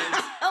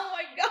 Oh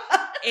my God.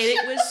 And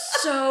it was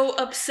so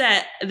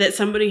upset that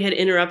somebody had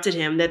interrupted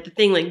him that the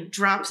thing like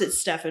drops its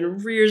stuff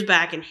and rears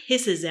back and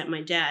hisses at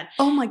my dad.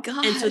 Oh my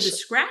gosh. And so the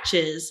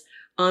scratches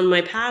on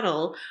my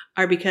paddle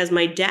are because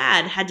my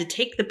dad had to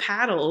take the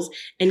paddles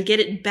and get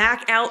it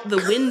back out the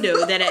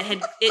window that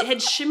it had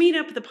shimmied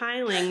up the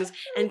pilings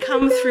and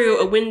come through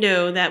a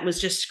window that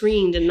was just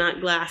screened and not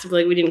glass.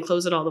 Like we didn't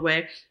close it all the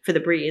way for the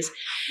breeze.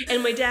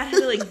 And my dad had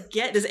to like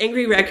get this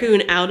angry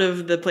raccoon out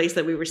of the place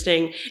that we were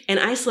staying. And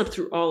I slept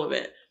through all of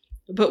it.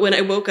 But when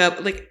I woke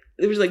up, like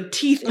there was like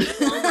teeth and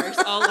claw marks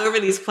all over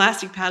these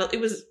plastic paddles.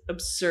 It was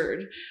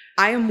absurd.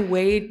 I am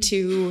way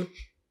too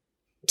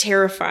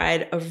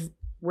terrified of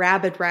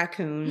rabid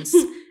raccoons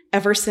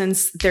ever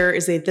since there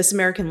is a This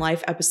American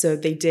Life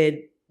episode they did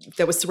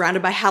that was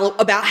surrounded by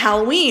about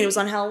Halloween. It was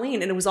on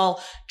Halloween and it was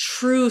all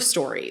true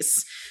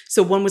stories.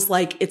 So one was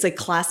like, it's a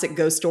classic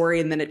ghost story,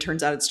 and then it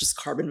turns out it's just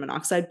carbon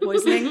monoxide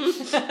poisoning.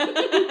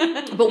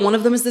 But one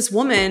of them is this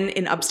woman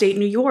in upstate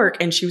New York,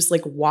 and she was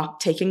like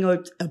taking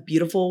a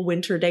beautiful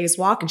winter day's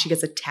walk, and she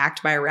gets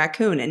attacked by a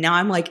raccoon. And now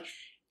I'm like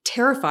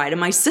terrified. And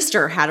my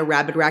sister had a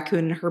rabid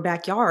raccoon in her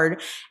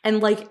backyard.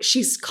 And like,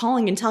 she's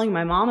calling and telling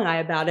my mom and I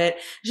about it.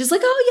 She's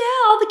like, oh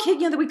yeah, all the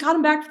kids, that we got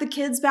them back for the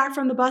kids back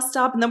from the bus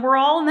stop. And then we're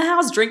all in the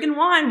house drinking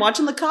wine,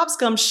 watching the cops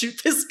come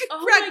shoot this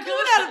raccoon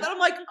at it. And I'm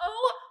like,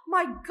 oh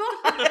my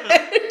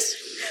God.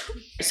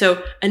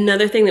 So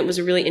another thing that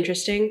was really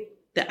interesting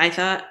that I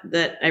thought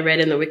that I read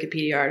in the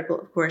Wikipedia article,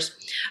 of course,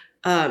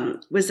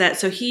 was that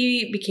so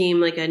he became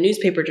like a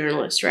newspaper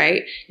journalist,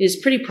 right? He was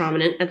pretty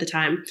prominent at the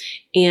time.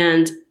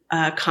 And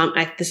I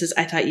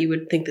thought you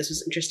would think this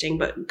was interesting,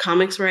 but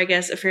comics were, I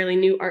guess, a fairly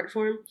new art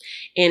form.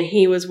 And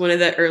he was one of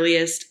the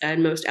earliest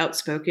and most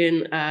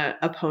outspoken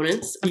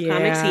opponents of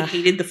comics. He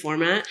hated the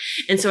format.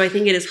 And so I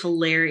think it is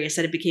hilarious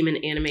that it became an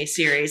anime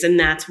series. And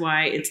that's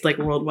why it's like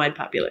worldwide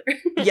popular.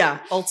 Yeah.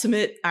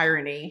 Ultimate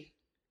irony.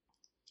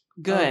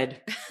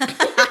 Good.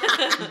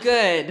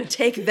 Good.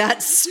 Take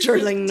that,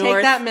 Sterling North.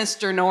 Take that,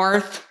 Mr.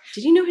 North.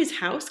 Did you know his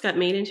house got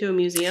made into a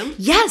museum?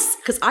 Yes,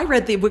 because I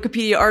read the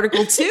Wikipedia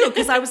article too,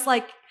 because I was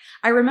like,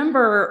 I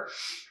remember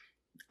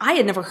I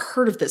had never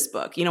heard of this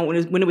book. You know,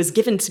 when it was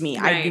given to me,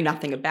 I knew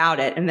nothing about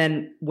it. And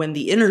then when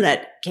the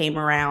internet came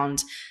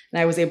around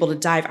and I was able to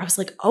dive, I was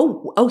like,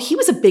 oh, he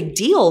was a big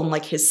deal. And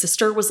like his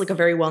sister was like a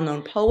very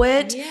well-known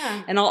poet.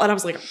 Yeah. And I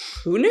was like,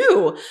 who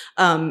knew?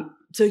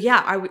 So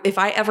yeah, if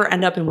I ever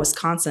end up in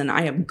Wisconsin,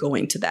 I am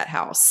going to that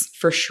house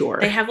for sure.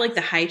 They have like the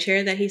high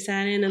chair that he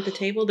sat in at the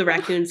table. The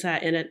raccoon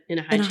sat in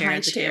a high chair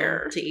at the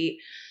table to eat.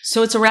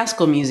 So it's a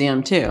Rascal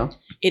museum too.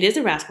 It is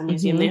a Rascal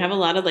museum. They have a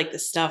lot of like the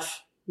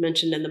stuff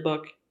mentioned in the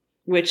book,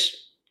 which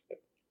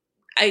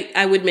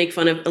I would make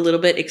fun of a little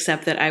bit,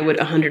 except that I would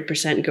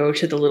 100% go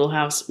to the Little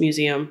House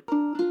Museum.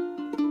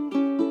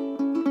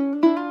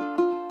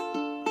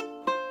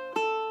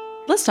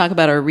 Let's talk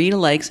about our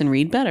read-alikes and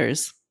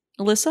read-betters.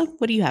 Alyssa,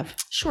 what do you have?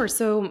 Sure.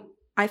 So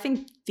I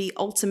think the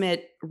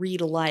ultimate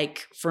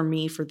read-alike for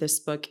me for this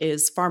book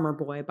is Farmer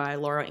Boy by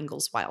Laura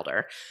Ingalls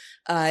Wilder.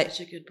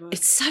 Such a good book.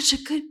 It's such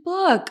a good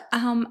book.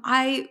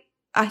 I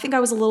think I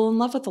was a little in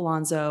love with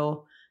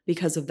Alonzo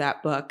because of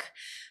that book.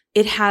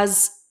 It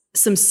has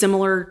some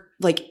similar,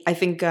 like I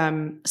think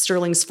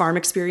Sterling's farm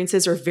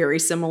experiences are very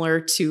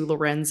similar to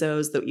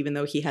Lorenzo's, though even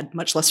though he had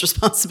much less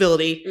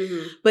responsibility.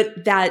 Mm-hmm.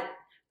 But that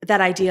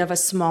idea of a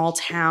small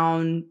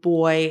town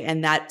boy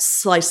and that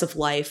slice of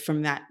life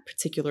from that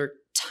particular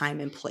time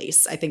and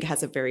place, I think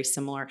has a very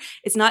similar.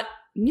 It's not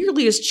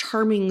nearly as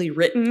charmingly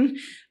written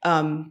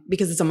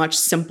because it's a much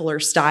simpler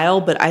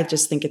style, but I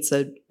just think it's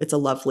a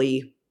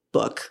lovely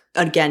book.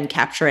 Again,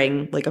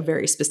 capturing like a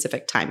very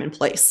specific time and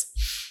place.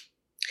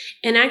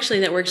 And actually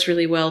that works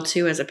really well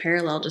too as a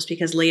parallel, just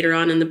because later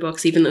on in the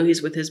books, even though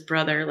he's with his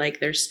brother, like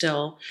they're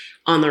still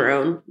on their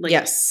own. Like,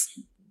 yes.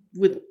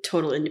 With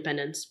total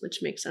independence, which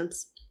makes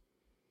sense.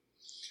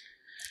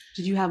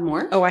 Did you have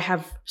more? Oh, I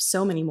have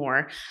so many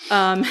more. So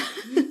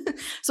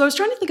I was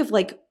trying to think of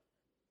like,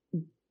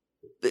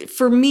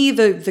 for me,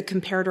 the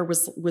comparator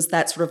was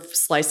that sort of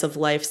slice of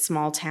life,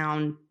 small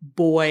town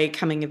boy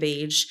coming of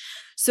age.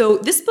 So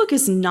this book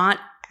is not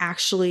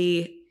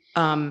actually,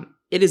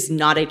 it is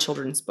not a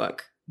children's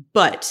book,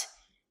 but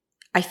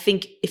I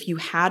think if you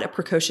had a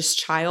precocious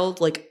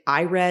child, like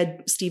I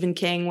read Stephen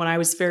King when I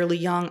was fairly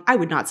young, I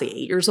would not say 8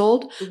 years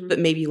old, but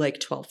maybe like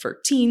 12,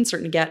 13,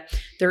 certain to get.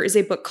 There is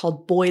a book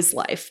called Boy's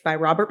Life by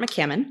Robert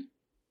McCammon.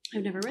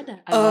 I've never read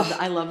that.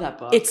 I love that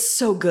book. It's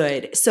so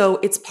good. So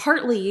it's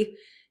partly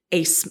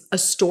a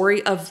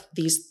story of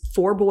these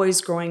 4 boys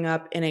growing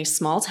up in a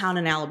small town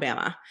in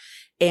Alabama.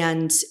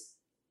 And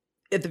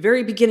at the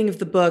very beginning of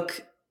the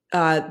book,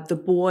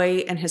 the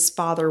boy and his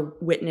father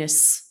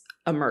witness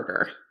a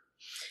murder.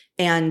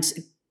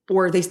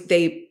 Or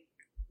they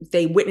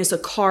witness a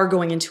car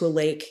going into a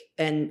lake,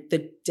 and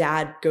the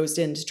dad goes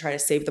in to try to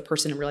save the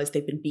person and realize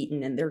they've been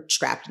beaten and they're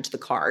trapped into the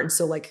car. And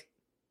so like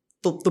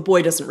the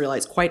boy doesn't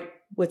realize quite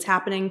what's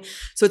happening.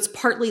 So it's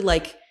partly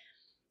like,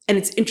 and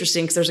it's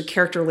interesting because there's a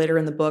character later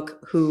in the book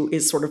who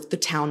is sort of the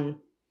town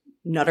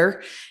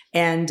nutter.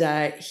 And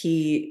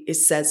he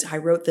says, I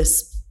wrote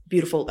this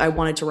beautiful, I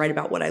wanted to write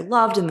about what I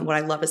loved, and what I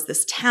love is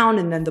this town.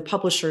 And then the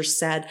publisher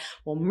said,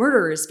 well,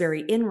 murder is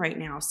very in right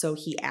now. So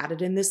he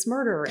added in this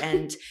murder.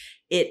 And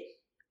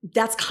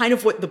that's kind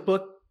of what the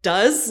book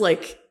does.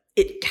 Like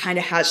it kind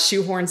of has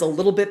shoehorns a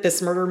little bit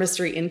this murder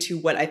mystery into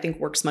what I think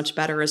works much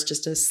better as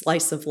just a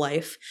slice of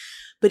life.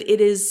 But it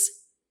is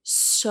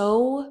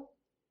so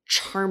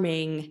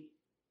charming,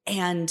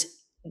 and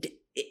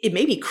it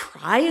made me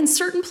cry in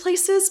certain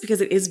places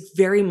because it is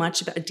very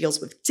much about, it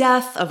deals with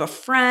death of a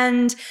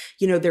friend.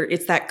 You know,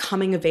 it's that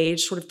coming of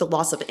age, sort of the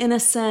loss of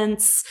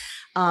innocence.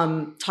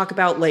 Talk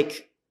about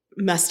like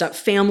messed up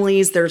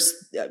families. There's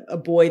a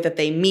boy that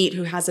they meet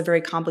who has a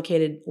very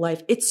complicated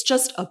life. It's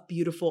just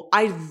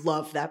I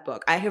love that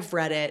book. I have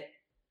read it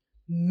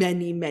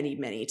many, many,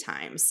 many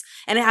times.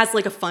 And it has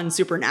like a fun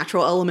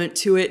supernatural element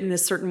to it in a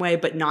certain way,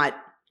 but not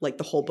like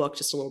the whole book,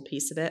 just a little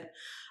piece of it.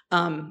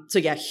 So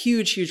yeah,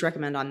 huge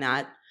recommend on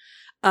that.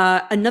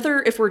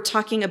 Another, if we're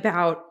talking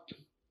about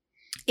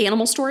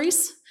animal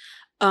stories,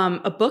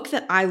 a book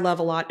that I love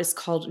a lot is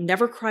called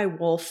Never Cry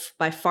Wolf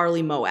by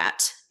Farley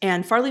Mowat.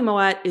 And Farley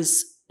Mowat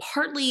is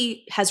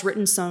partly has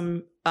written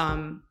some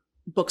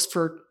books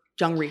for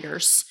young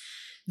readers.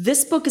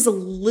 This book is a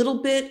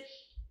little bit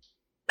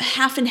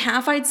half and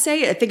half, I'd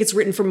say. I think it's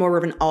written for more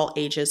of an all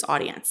ages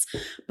audience.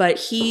 But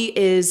he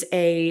is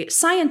a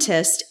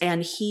scientist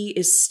and he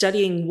is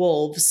studying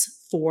wolves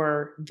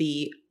for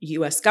the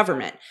US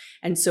government.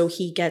 And so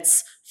he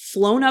gets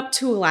flown up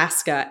to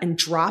Alaska and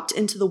dropped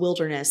into the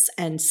wilderness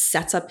and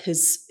sets up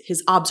his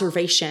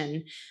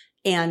observation.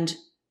 And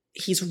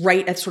he's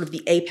right at sort of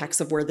the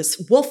apex of where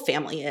this wolf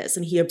family is,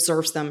 and he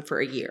observes them for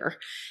a year.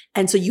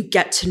 And so you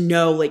get to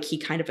know, like, he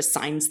kind of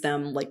assigns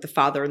them like the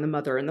father and the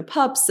mother and the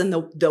pups and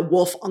the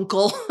wolf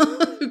uncle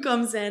who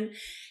comes in.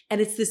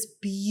 And it's this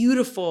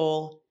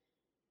beautiful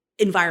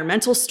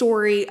environmental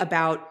story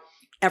about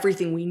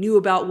everything we knew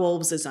about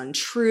wolves is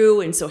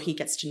untrue. And so he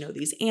gets to know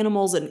these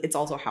animals, and it's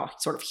also how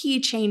sort of he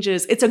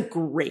changes. It's a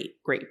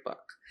great, great book.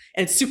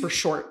 And it's super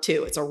short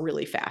too. It's a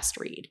really fast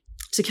read.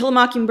 To Kill a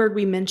Mockingbird,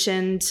 we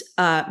mentioned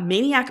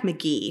Maniac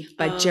Magee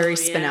by Jerry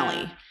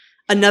Spinelli. Yeah.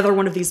 Another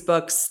one of these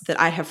books that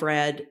I have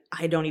read,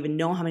 I don't even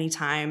know how many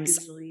times.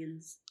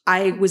 Gazillions.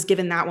 I was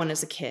given that one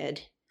as a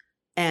kid.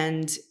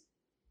 And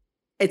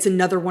it's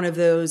another one of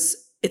those,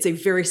 it's a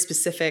very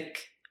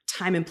specific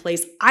time and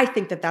place. I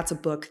think that that's a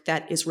book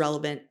that is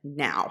relevant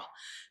now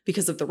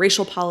because of the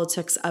racial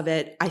politics of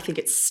it. I think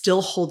it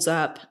still holds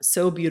up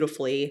so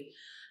beautifully.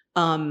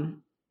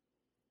 And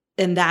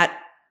that,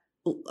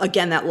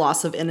 again, that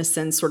loss of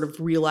innocence, sort of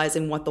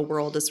realizing what the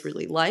world is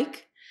really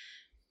like.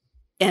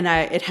 And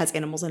it has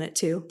animals in it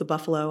too, the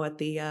buffalo at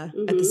the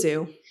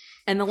zoo.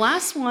 And the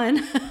last one,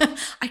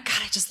 I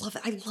just love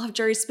it. I love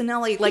Jerry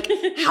Spinelli. Like,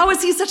 how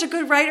is he such a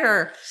good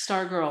writer?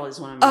 Stargirl is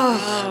one of my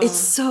favorites. It's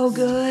so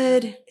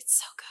good. It's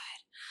so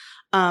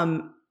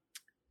good.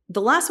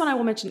 The last one I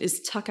will mention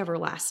is Tuck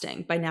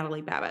Everlasting by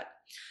Natalie Babbitt.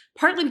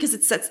 Partly because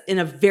it sets in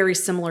a very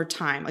similar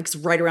time, like it's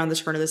right around the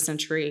turn of the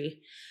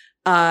century.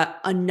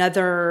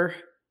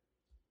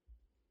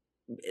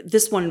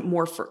 This one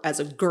more as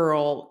a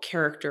girl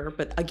character,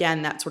 but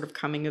again, that sort of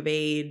coming of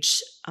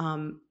age.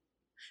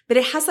 But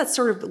it has that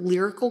sort of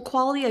lyrical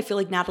quality. I feel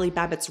like Natalie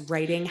Babbitt's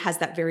writing has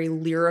that very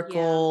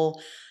lyrical,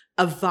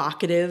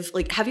 evocative.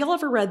 Like, have y'all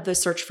ever read The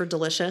Search for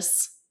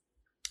Delicious?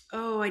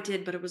 Oh, I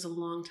did, but it was a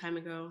long time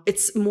ago.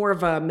 It's more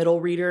of a middle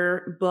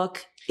reader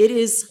book. It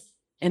is.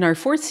 In our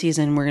 4th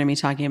season, we're going to be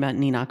talking about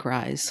Ninoc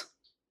Rise.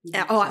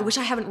 Which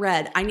I haven't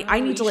read. I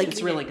need to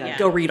it's really good.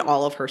 Go read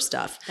all of her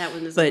stuff. That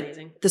one is but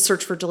amazing. The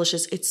Search for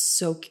Delicious,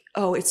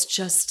 it's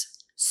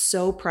just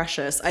so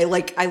precious. I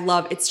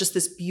love, it's just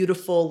this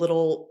beautiful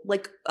little,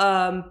 like,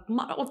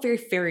 very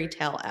fairy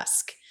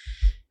tale-esque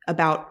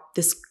about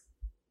this,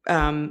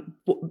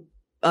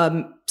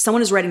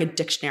 someone is writing a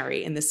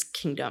dictionary in this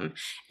kingdom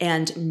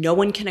and no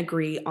one can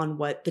agree on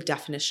what the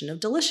definition of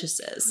delicious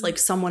is. Like,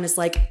 someone is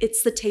like,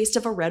 it's the taste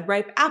of a red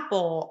ripe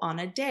apple on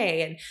a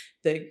day. And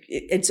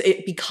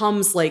it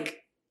becomes like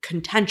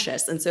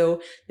contentious. And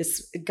so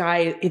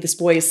this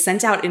boy is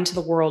sent out into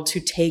the world to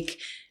take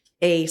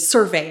a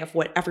survey of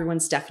what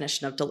everyone's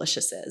definition of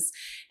delicious is.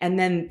 And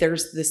then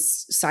there's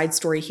this side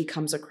story. He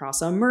comes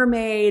across a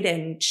mermaid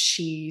and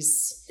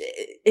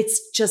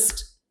it's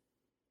just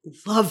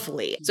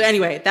lovely. So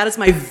anyway, that is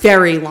my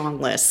very long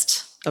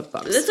list of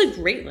books. That's a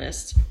great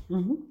list.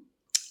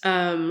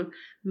 Mm-hmm.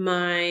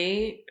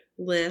 My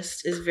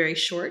list is very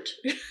short.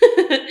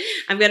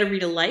 I've got to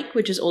read alike,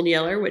 which is Old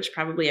Yeller, which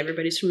probably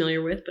everybody's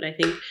familiar with, but I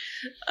think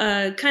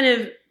kind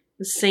of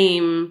the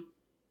same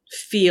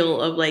feel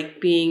of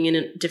like being in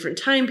a different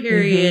time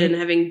period and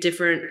having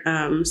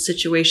different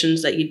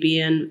situations that you'd be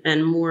in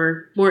and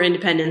more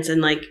independence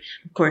and, like,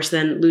 of course,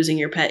 then losing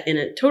your pet in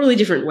a totally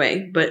different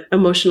way, but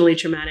emotionally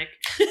traumatic.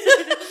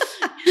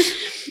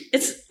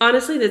 It's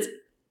honestly,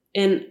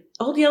 and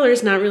Old Yeller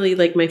is not really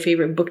like my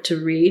favorite book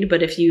to read,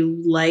 but if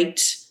you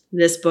liked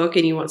this book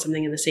and you want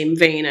something in the same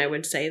vein, I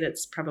would say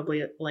that's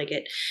probably like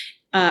it.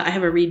 I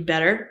have a read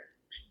better,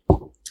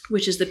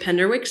 which is the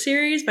Penderwick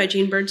series by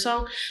Jean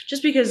Birdsall,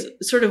 just because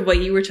sort of what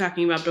you were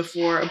talking about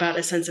before about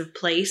a sense of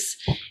place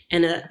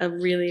and a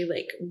really,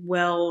 like,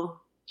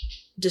 well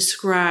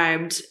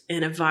described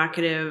and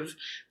evocative,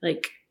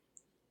 like,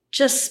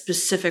 just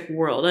specific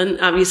world.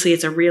 And obviously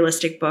it's a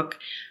realistic book.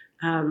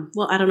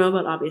 Well, I don't know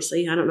about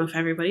obviously. I don't know if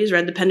everybody's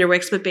read the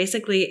Penderwicks, but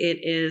basically it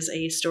is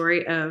a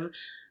story of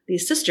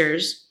these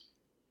sisters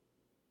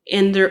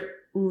in their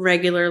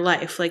regular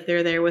life. Like,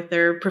 they're there with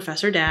their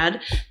professor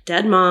dad,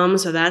 dead mom,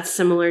 so that's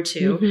similar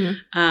too.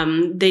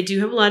 They do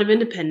have a lot of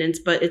independence,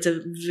 but it's a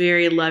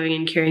very loving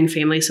and caring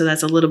family, so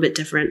that's a little bit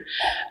different.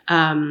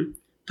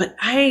 But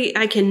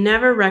I can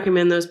never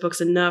recommend those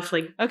books enough.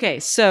 Like, okay,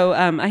 so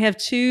I have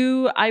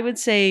 2, I would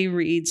say,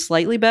 read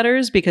slightly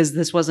betters, because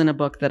this wasn't a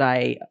book that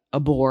I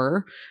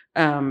abhor.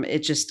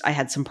 I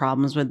had some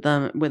problems with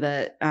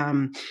it.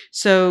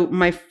 So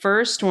my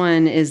first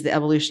one is The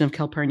Evolution of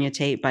Calpurnia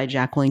Tate by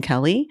Jacqueline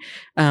Kelly,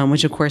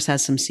 which of course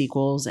has some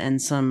sequels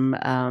and some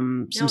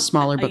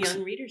smaller books. A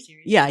young reader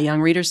series. Yeah, a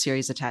young reader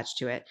series attached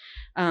to it.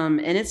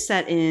 And it's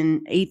set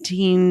in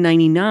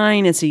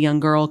 1899. It's a young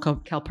girl,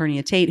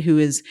 Calpurnia Tate, who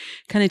is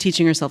kind of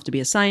teaching herself to be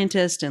a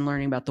scientist and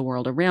learning about the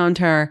world around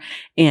her.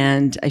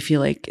 And I feel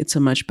like it's a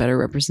much better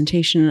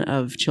representation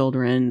of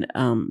children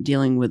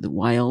dealing with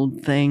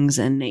wild things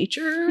and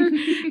nature,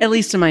 at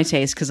least to my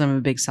taste, because I'm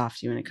a big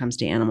softie when it comes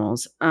to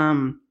animals.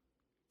 And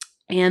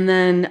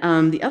then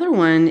the other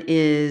one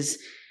is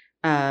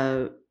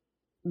the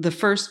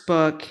first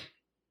book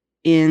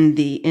in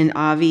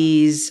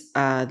Avi's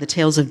The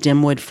Tales of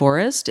Dimwood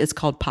Forest. It's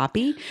called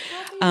Poppy.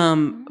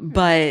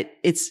 But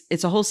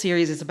it's a whole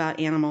series. It's about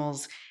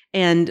animals.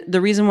 And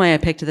the reason why I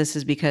picked this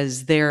is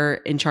because they're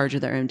in charge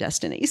of their own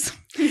destinies.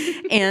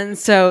 And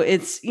so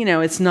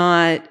it's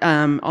not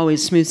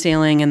always smooth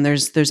sailing, and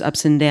there's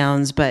ups and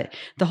downs, but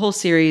the whole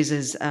series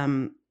is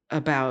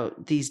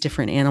about these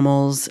different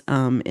animals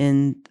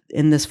in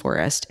this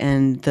forest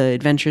and the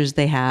adventures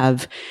they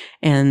have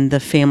and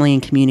the family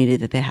and community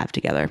that they have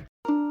together.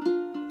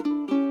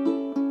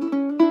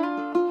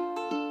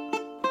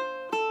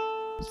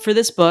 For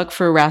this book,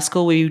 for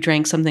Rascal, we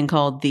drank something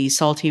called the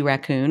Salty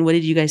Raccoon. What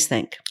did you guys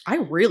think? I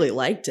really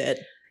liked it.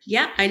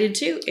 Yeah, I did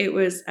too. It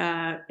was,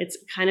 it's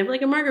kind of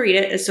like a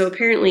margarita. So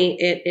apparently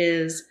it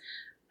is,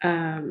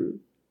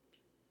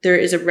 there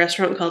is a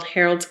restaurant called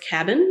Harold's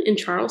Cabin in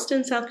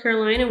Charleston, South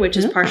Carolina, which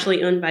is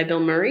partially owned by Bill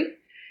Murray.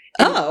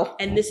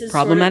 And this is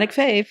problematic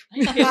fave.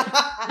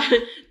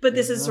 But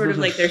this is sort of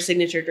like their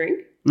signature drink.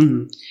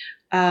 Mm-hmm.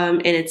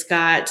 And it's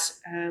got,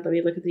 let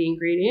me look at the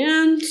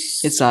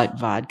ingredients. It's got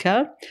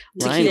vodka.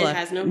 Tequila. It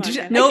has no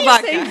vodka. No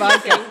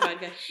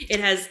vodka.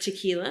 It has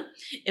tequila.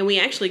 And we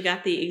actually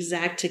got the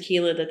exact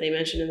tequila that they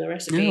mentioned in the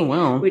recipe. Oh,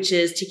 wow. Which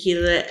is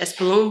tequila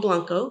Espolón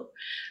Blanco,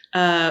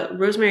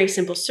 rosemary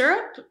simple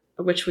syrup,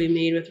 which we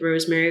made with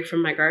rosemary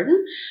from my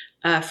garden,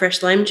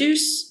 fresh lime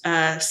juice,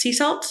 sea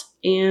salt,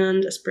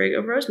 and a sprig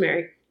of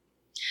rosemary.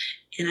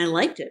 And I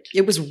liked it.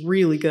 It was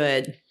really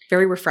good.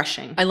 Very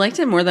refreshing. I liked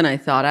it more than I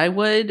thought I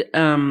would,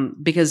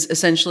 because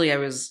essentially I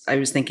was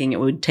thinking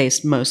it would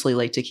taste mostly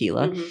like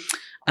tequila,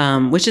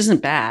 which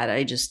isn't bad.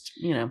 I just,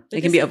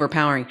 it can be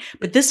overpowering.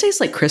 But this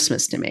tastes like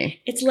Christmas to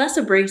me. It's less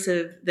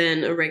abrasive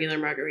than a regular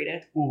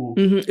margarita.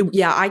 Mm-hmm.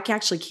 Yeah, I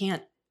actually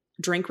can't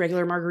drink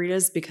regular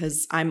margaritas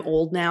because I'm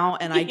old now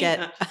and I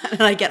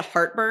get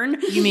heartburn.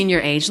 You mean you're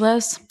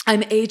ageless?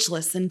 I'm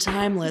ageless and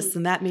timeless,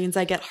 and that means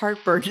I get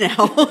heartburn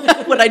now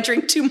when I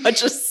drink too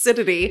much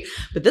acidity.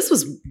 But this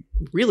was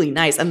really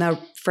nice, and the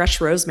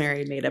fresh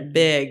rosemary made a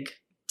big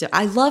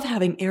I love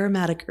having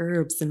aromatic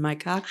herbs in my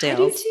cocktails.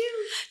 I do too.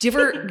 Do you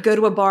ever go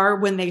to a bar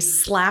when they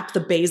slap the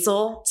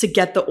basil to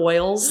get the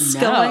oils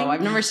going? No,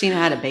 I've never seen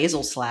how to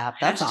basil slap.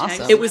 That's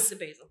awesome. It was the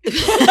basil.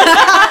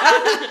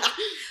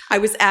 I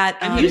was at.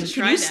 Can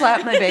you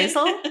slap my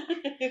basil?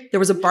 There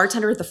was a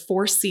bartender at the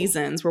Four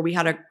Seasons where we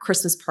had a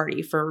Christmas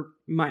party for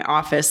my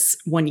office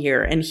one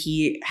year, and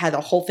he had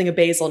a whole thing of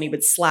basil, and he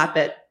would slap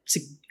it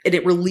and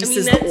it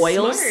releases the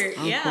oils.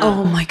 Smart. Yeah.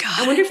 Oh my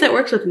God. I wonder if that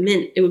works with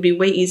mint. It would be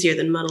way easier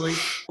than muddling.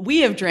 We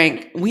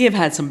have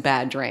had some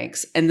bad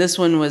drinks, and this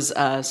one was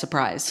a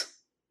surprise.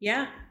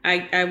 Yeah.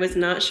 I was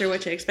not sure what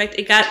to expect.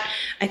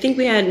 I think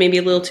we had maybe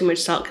a little too much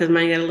salt because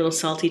mine got a little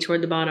salty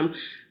toward the bottom.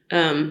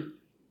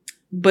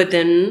 But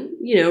then,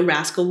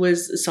 Rascal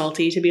was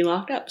salty to be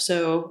locked up,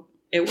 so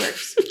it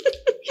works.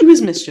 He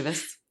was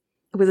mischievous.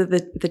 Was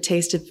it the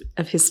taste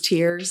of his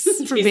tears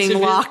for being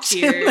locked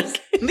in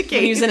the cage?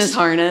 When he was in his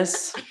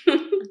harness.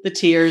 The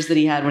tears that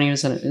he had when he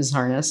was in his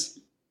harness.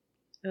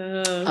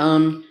 So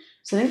I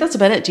think that's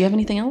about it. Do you have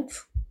anything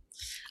else?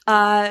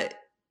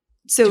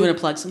 Do you want to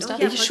plug some stuff?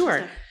 Yeah,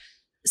 sure.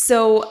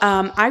 So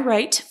I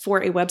write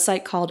for a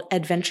website called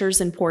Adventures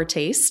in Poor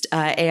Taste.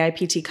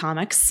 AIPT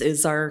Comics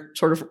is our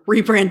sort of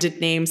rebranded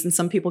names, and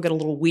some people get a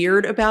little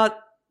weird about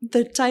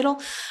the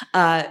title.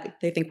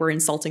 They think we're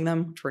insulting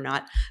them, which we're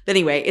not. But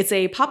anyway, it's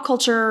a pop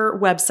culture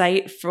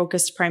website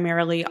focused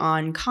primarily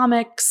on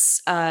comics,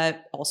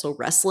 also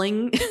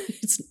wrestling.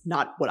 It's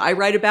not what I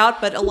write about,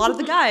 but a lot of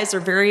the guys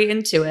are very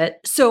into it.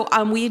 So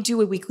we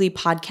do a weekly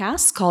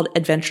podcast called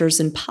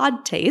Adventures in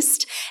Pod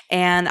Taste,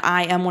 and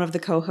I am one of the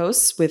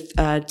co-hosts with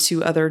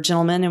two other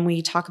gentlemen, and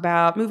we talk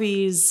about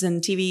movies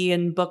and TV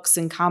and books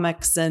and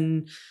comics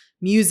and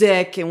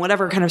music and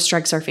whatever kind of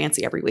strikes our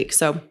fancy every week.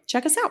 So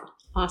check us out.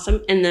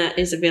 Awesome. And that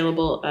is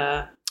available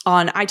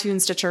on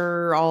iTunes,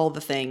 Stitcher, all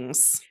the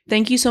things.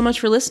 Thank you so much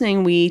for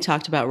listening. We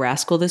talked about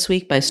Rascal this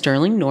week by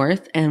Sterling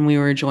North, and we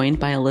were joined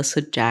by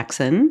Alyssa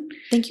Jackson.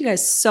 Thank you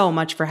guys so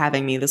much for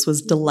having me. This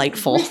was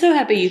delightful. We're so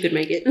happy you could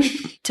make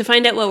it. To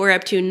find out what we're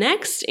up to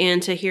next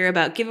and to hear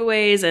about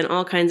giveaways and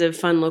all kinds of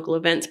fun local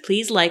events,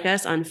 please like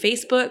us on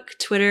Facebook,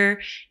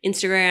 Twitter,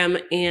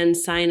 Instagram, and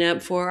sign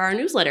up for our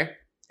newsletter.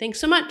 Thanks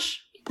so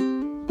much.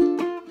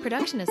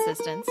 Production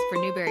assistance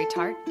for Newberry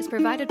Tart is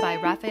provided by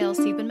Raphael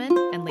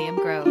Siebenman and Liam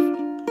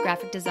Grove.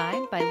 Graphic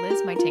design by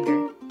Liz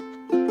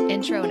Meitinger.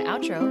 Intro and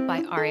outro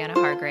by Ariana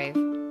Hargrave.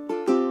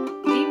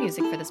 Theme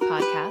music for this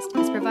podcast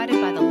is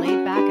provided by the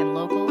laid-back and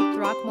local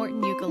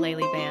Throckmorton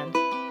Ukulele Band.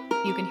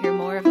 You can hear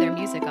more of their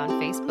music on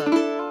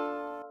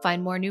Facebook.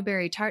 Find more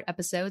Newberry Tart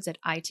episodes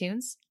at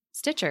iTunes,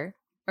 Stitcher,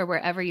 or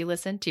wherever you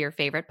listen to your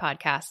favorite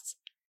podcasts.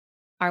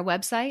 Our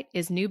website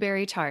is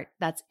Newberry Tart.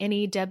 That's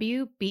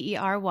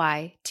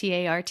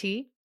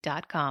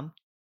NEWBERYTART.com.